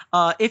it.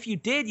 If you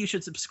did, you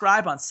should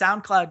subscribe on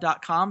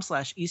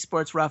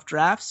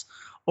soundcloud.com/esportsroughdrafts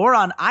or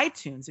on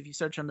iTunes. If you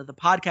search under the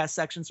podcast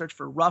section, search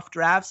for Rough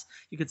Drafts.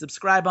 You could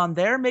subscribe on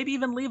there, maybe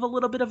even leave a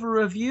little bit of a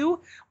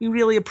review. We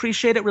really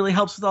appreciate it. Really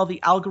helps with all the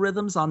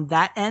algorithms on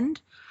that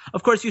end.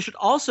 Of course, you should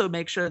also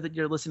make sure that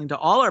you're listening to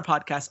all our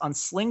podcasts on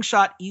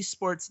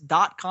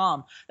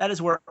slingshotesports.com. That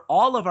is where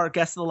all of our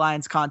Guest of the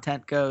Lions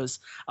content goes.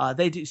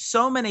 They do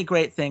so many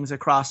great things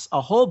across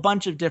a whole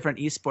bunch of different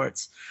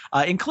esports,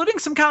 including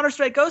some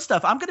Counter-Strike Go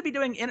stuff. I'm going to be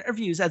doing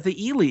interviews at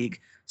the E-League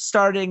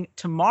starting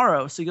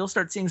tomorrow, so you'll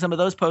start seeing some of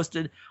those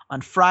posted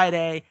on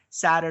Friday,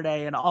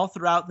 Saturday, and all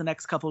throughout the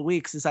next couple of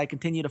weeks as I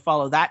continue to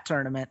follow that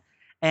tournament.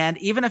 And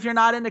even if you're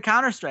not into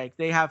Counter-Strike,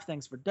 they have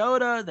things for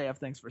Dota, they have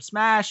things for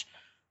Smash.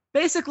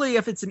 Basically,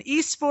 if it's an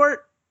esport,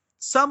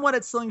 someone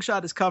at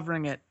Slingshot is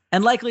covering it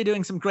and likely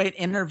doing some great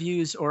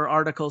interviews or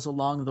articles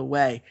along the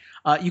way.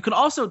 You can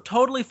also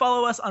totally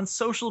follow us on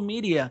social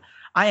media.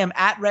 I am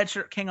at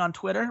RedshirtKing on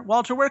Twitter.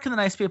 Walter, where can the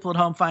nice people at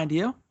home find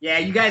you? Yeah,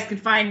 you guys can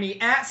find me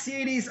at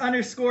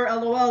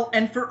C80s_LOL.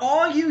 And for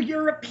all you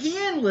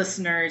European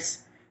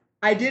listeners,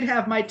 I did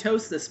have my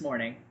toast this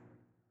morning.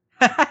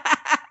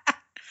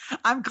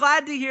 I'm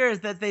glad to hear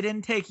that they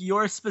didn't take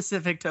your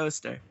specific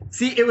toaster.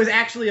 See, it was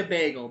actually a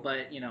bagel,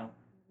 but,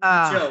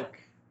 joke.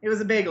 It was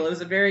a bagel. It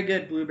was a very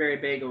good blueberry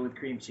bagel with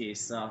cream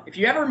cheese. So if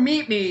you ever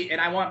meet me and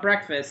I want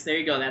breakfast, there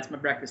you go. That's my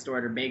breakfast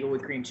order, bagel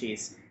with cream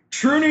cheese.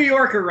 True New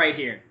Yorker right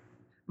here.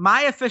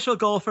 My official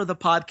goal for the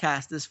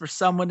podcast is for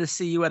someone to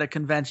see you at a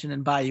convention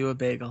and buy you a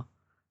bagel.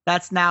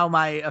 That's now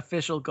my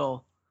official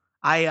goal.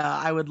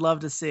 I would love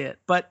to see it.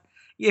 But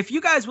if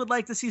you guys would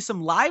like to see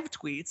some live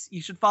tweets,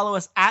 you should follow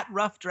us at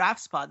Rough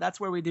Drafts Pod. That's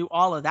where we do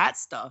all of that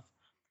stuff.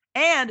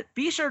 And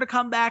be sure to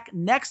come back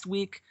next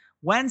week.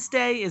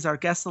 Wednesday is our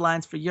Guest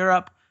Alliance for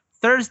Europe.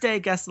 Thursday,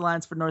 Guest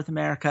Alliance for North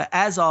America.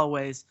 As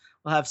always,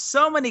 we'll have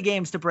so many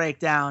games to break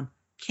down.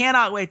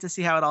 Cannot wait to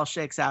see how it all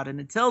shakes out. And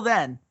until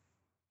then,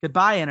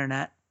 goodbye,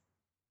 Internet.